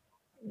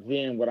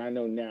then what I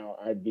know now,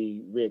 I'd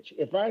be rich.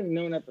 If I'd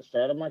known at the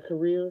start of my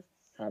career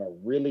how to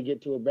really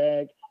get to a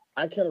bag,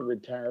 I could have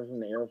retired from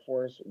the Air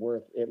Force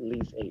worth at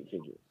least 8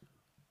 figures.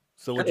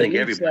 So I what think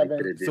you, everybody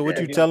could have did so what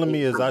that. you telling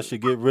me is I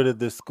should get rid of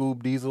this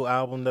Scoob Diesel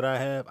album that I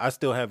have? I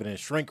still have it in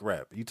shrink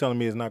wrap. You telling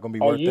me it's not going to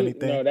be worth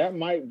anything? No, that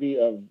might be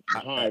of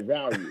high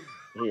value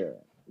here,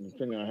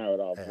 depending on how it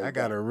all plays I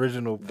got out.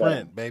 original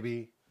print,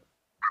 baby.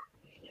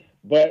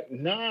 But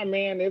nah,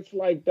 man, it's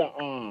like the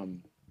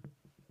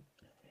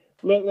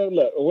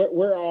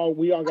Look.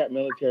 We all got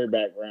military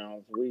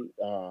backgrounds.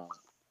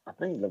 I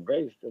think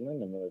LeVay's still in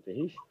the military.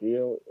 He's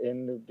still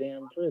in the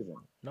damn prison.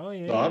 No,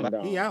 he No, I'm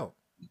ain't. He out.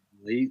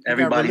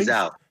 Everybody's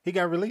out. He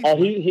got released. Oh,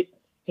 man.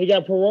 he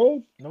got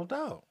paroled? No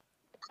doubt.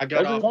 I They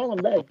got can off. call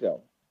him back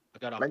though. I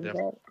got off They can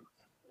there.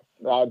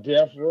 call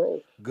death row.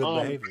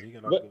 Good behavior. He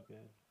got all but- good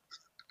behavior.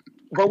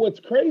 But what's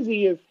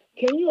crazy is,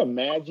 can you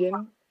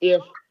imagine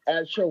if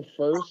at your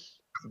first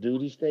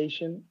duty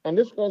station, and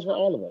this goes for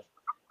all of us,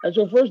 at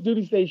your first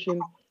duty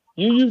station,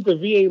 you used the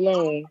VA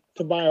loan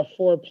to buy a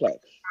fourplex,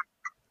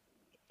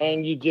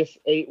 and you just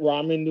ate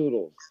ramen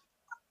noodles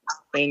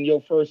in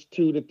your first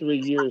 2 to 3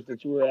 years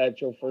that you were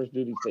at your first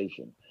duty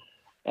station.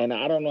 And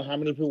I don't know how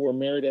many people were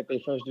married at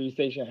their first duty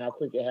station, how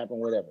quick it happened,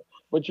 whatever.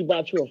 But you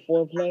bought you a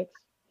fourplex,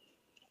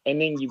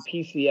 and then you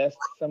PCS'd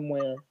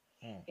somewhere,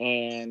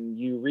 and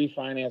you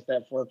refinanced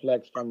that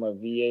fourplex from a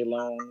VA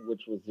loan,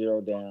 which was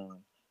 0 down,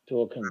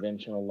 to a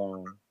conventional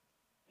loan.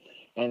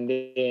 And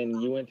then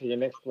you went to your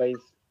next place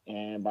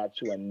and bought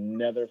you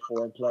another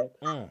fourplex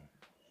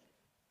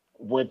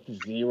with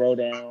 0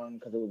 down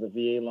because it was a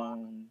VA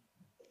loan.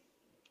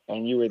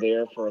 And you were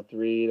there for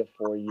 3 to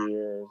 4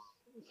 years.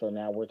 So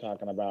now we're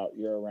talking about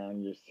you're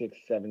around your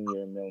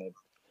 6-7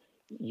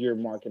 year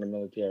mark in the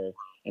military.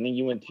 And then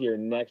you went to your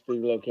next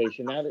duty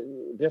location. Now,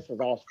 this is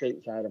all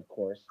stateside, of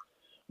course.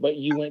 But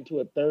you went to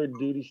a third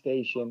duty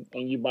station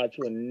and you bought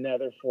you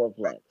another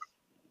fourplex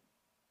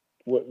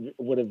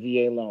with a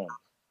VA loan.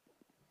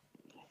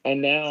 And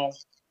now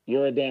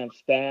you're a damn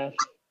staff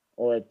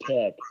or a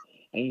tech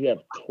and you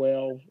have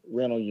 12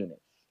 rental units.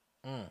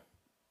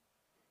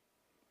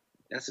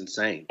 That's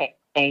insane.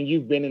 And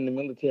you've been in the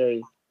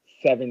military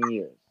 7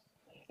 years.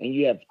 And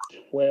you have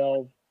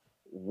 12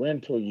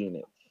 rental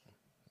units.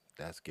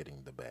 That's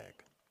getting the bag.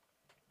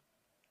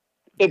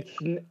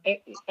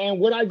 And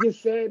what I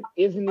just said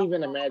isn't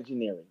even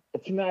imaginary.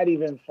 It's not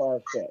even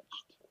far-fetched.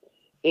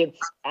 It's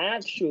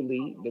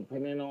actually,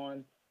 depending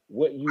on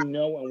what you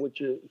know and what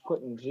you're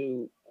putting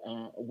to,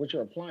 what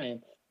you're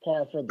applying,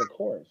 par for the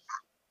course.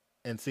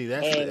 And see,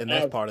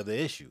 that's part of the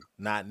issue,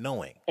 not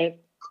knowing. And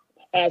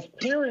as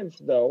parents,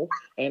 though,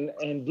 and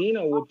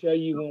Dino will tell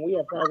you when we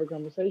have private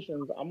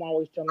conversations, I'm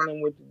always telling them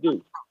what to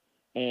do.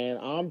 And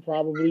I'm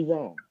probably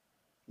wrong,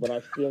 but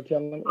I still tell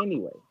them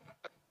anyway.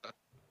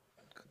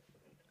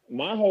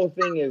 My whole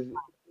thing is,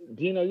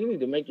 Dino, you need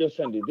to make your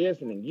son do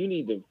this, and then you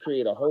need to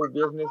create a whole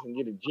business and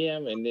get a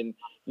gym, and then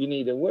you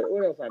need to, what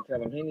else I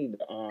tell him? He need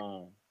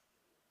to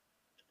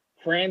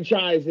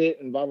franchise it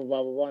and blah, blah,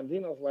 blah, blah, blah. And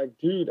Dino's like,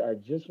 dude, I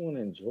just want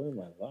to enjoy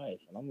my life.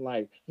 And I'm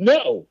like,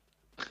 no.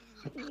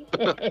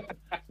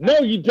 No,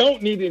 you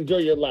don't need to enjoy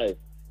your life.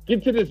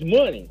 Get to this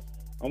money.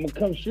 I'm going to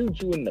come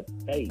shoot you in the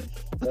face.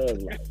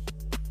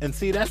 And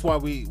see, that's why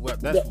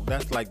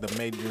that's like the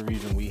major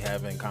reason we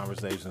having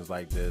conversations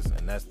like this,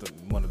 and that's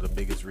one of the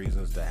biggest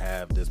reasons to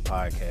have this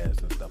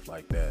podcast and stuff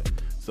like that,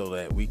 so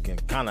that we can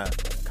kind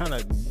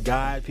of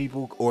guide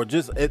people, or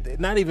just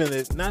not even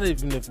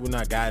if we're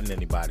not guiding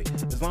anybody,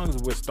 as long as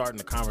we're starting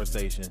the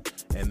conversation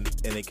and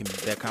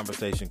that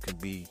conversation can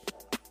be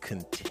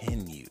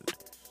continued,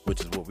 which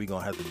is what we're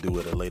gonna have to do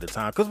at a later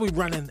time because we're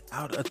running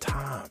out of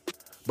time.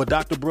 But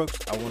Dr. Brooks,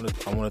 I want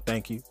to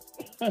thank you.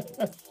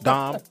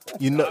 Dom,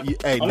 you know you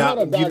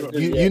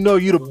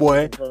the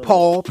boy.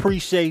 Paul,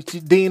 appreciate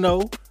you.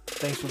 Dino,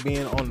 thanks for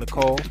being on the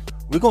call.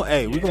 We're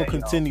gonna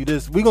continue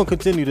this. We're gonna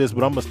continue this,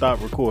 but I'm gonna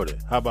stop recording.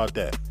 How about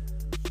that?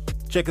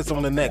 Check us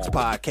on the next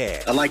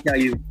podcast. I like how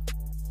you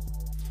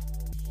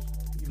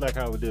like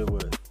how we did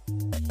with it.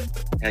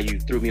 how you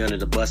threw me under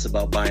the bus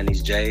about buying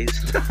these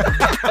J's.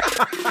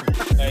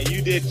 Hey,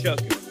 you did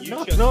chuck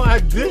him. No, I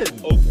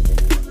didn't. Oh.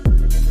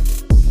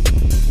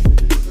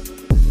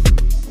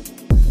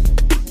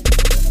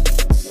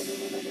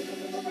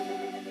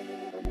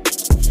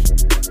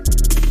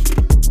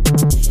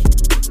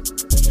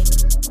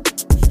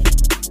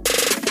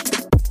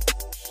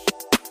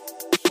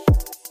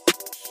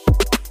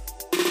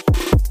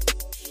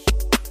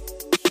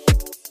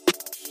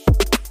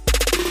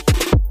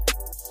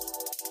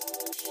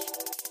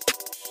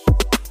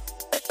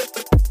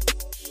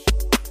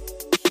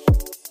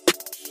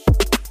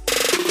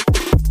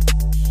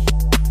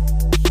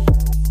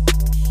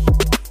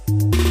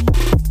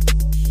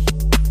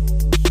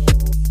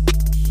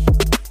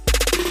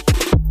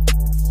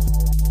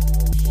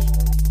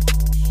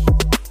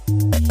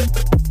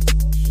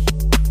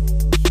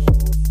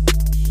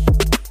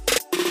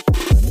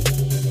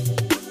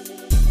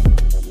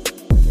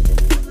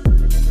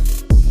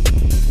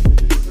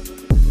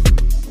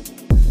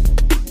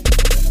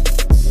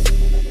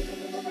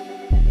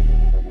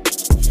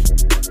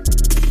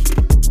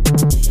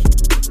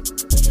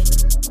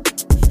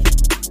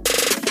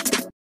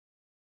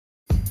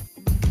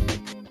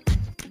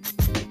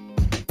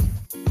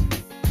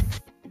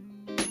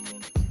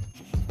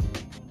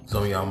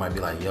 Some of y'all might be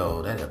like,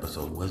 yo, that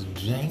episode was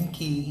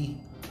janky.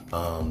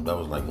 That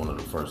was like one of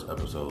the first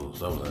episodes.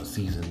 That was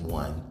season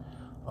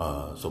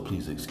 1. So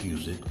please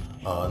excuse it.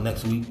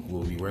 Next week,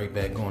 we'll be right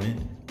back on it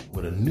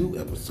with a new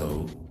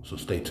episode. So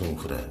stay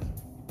tuned for that.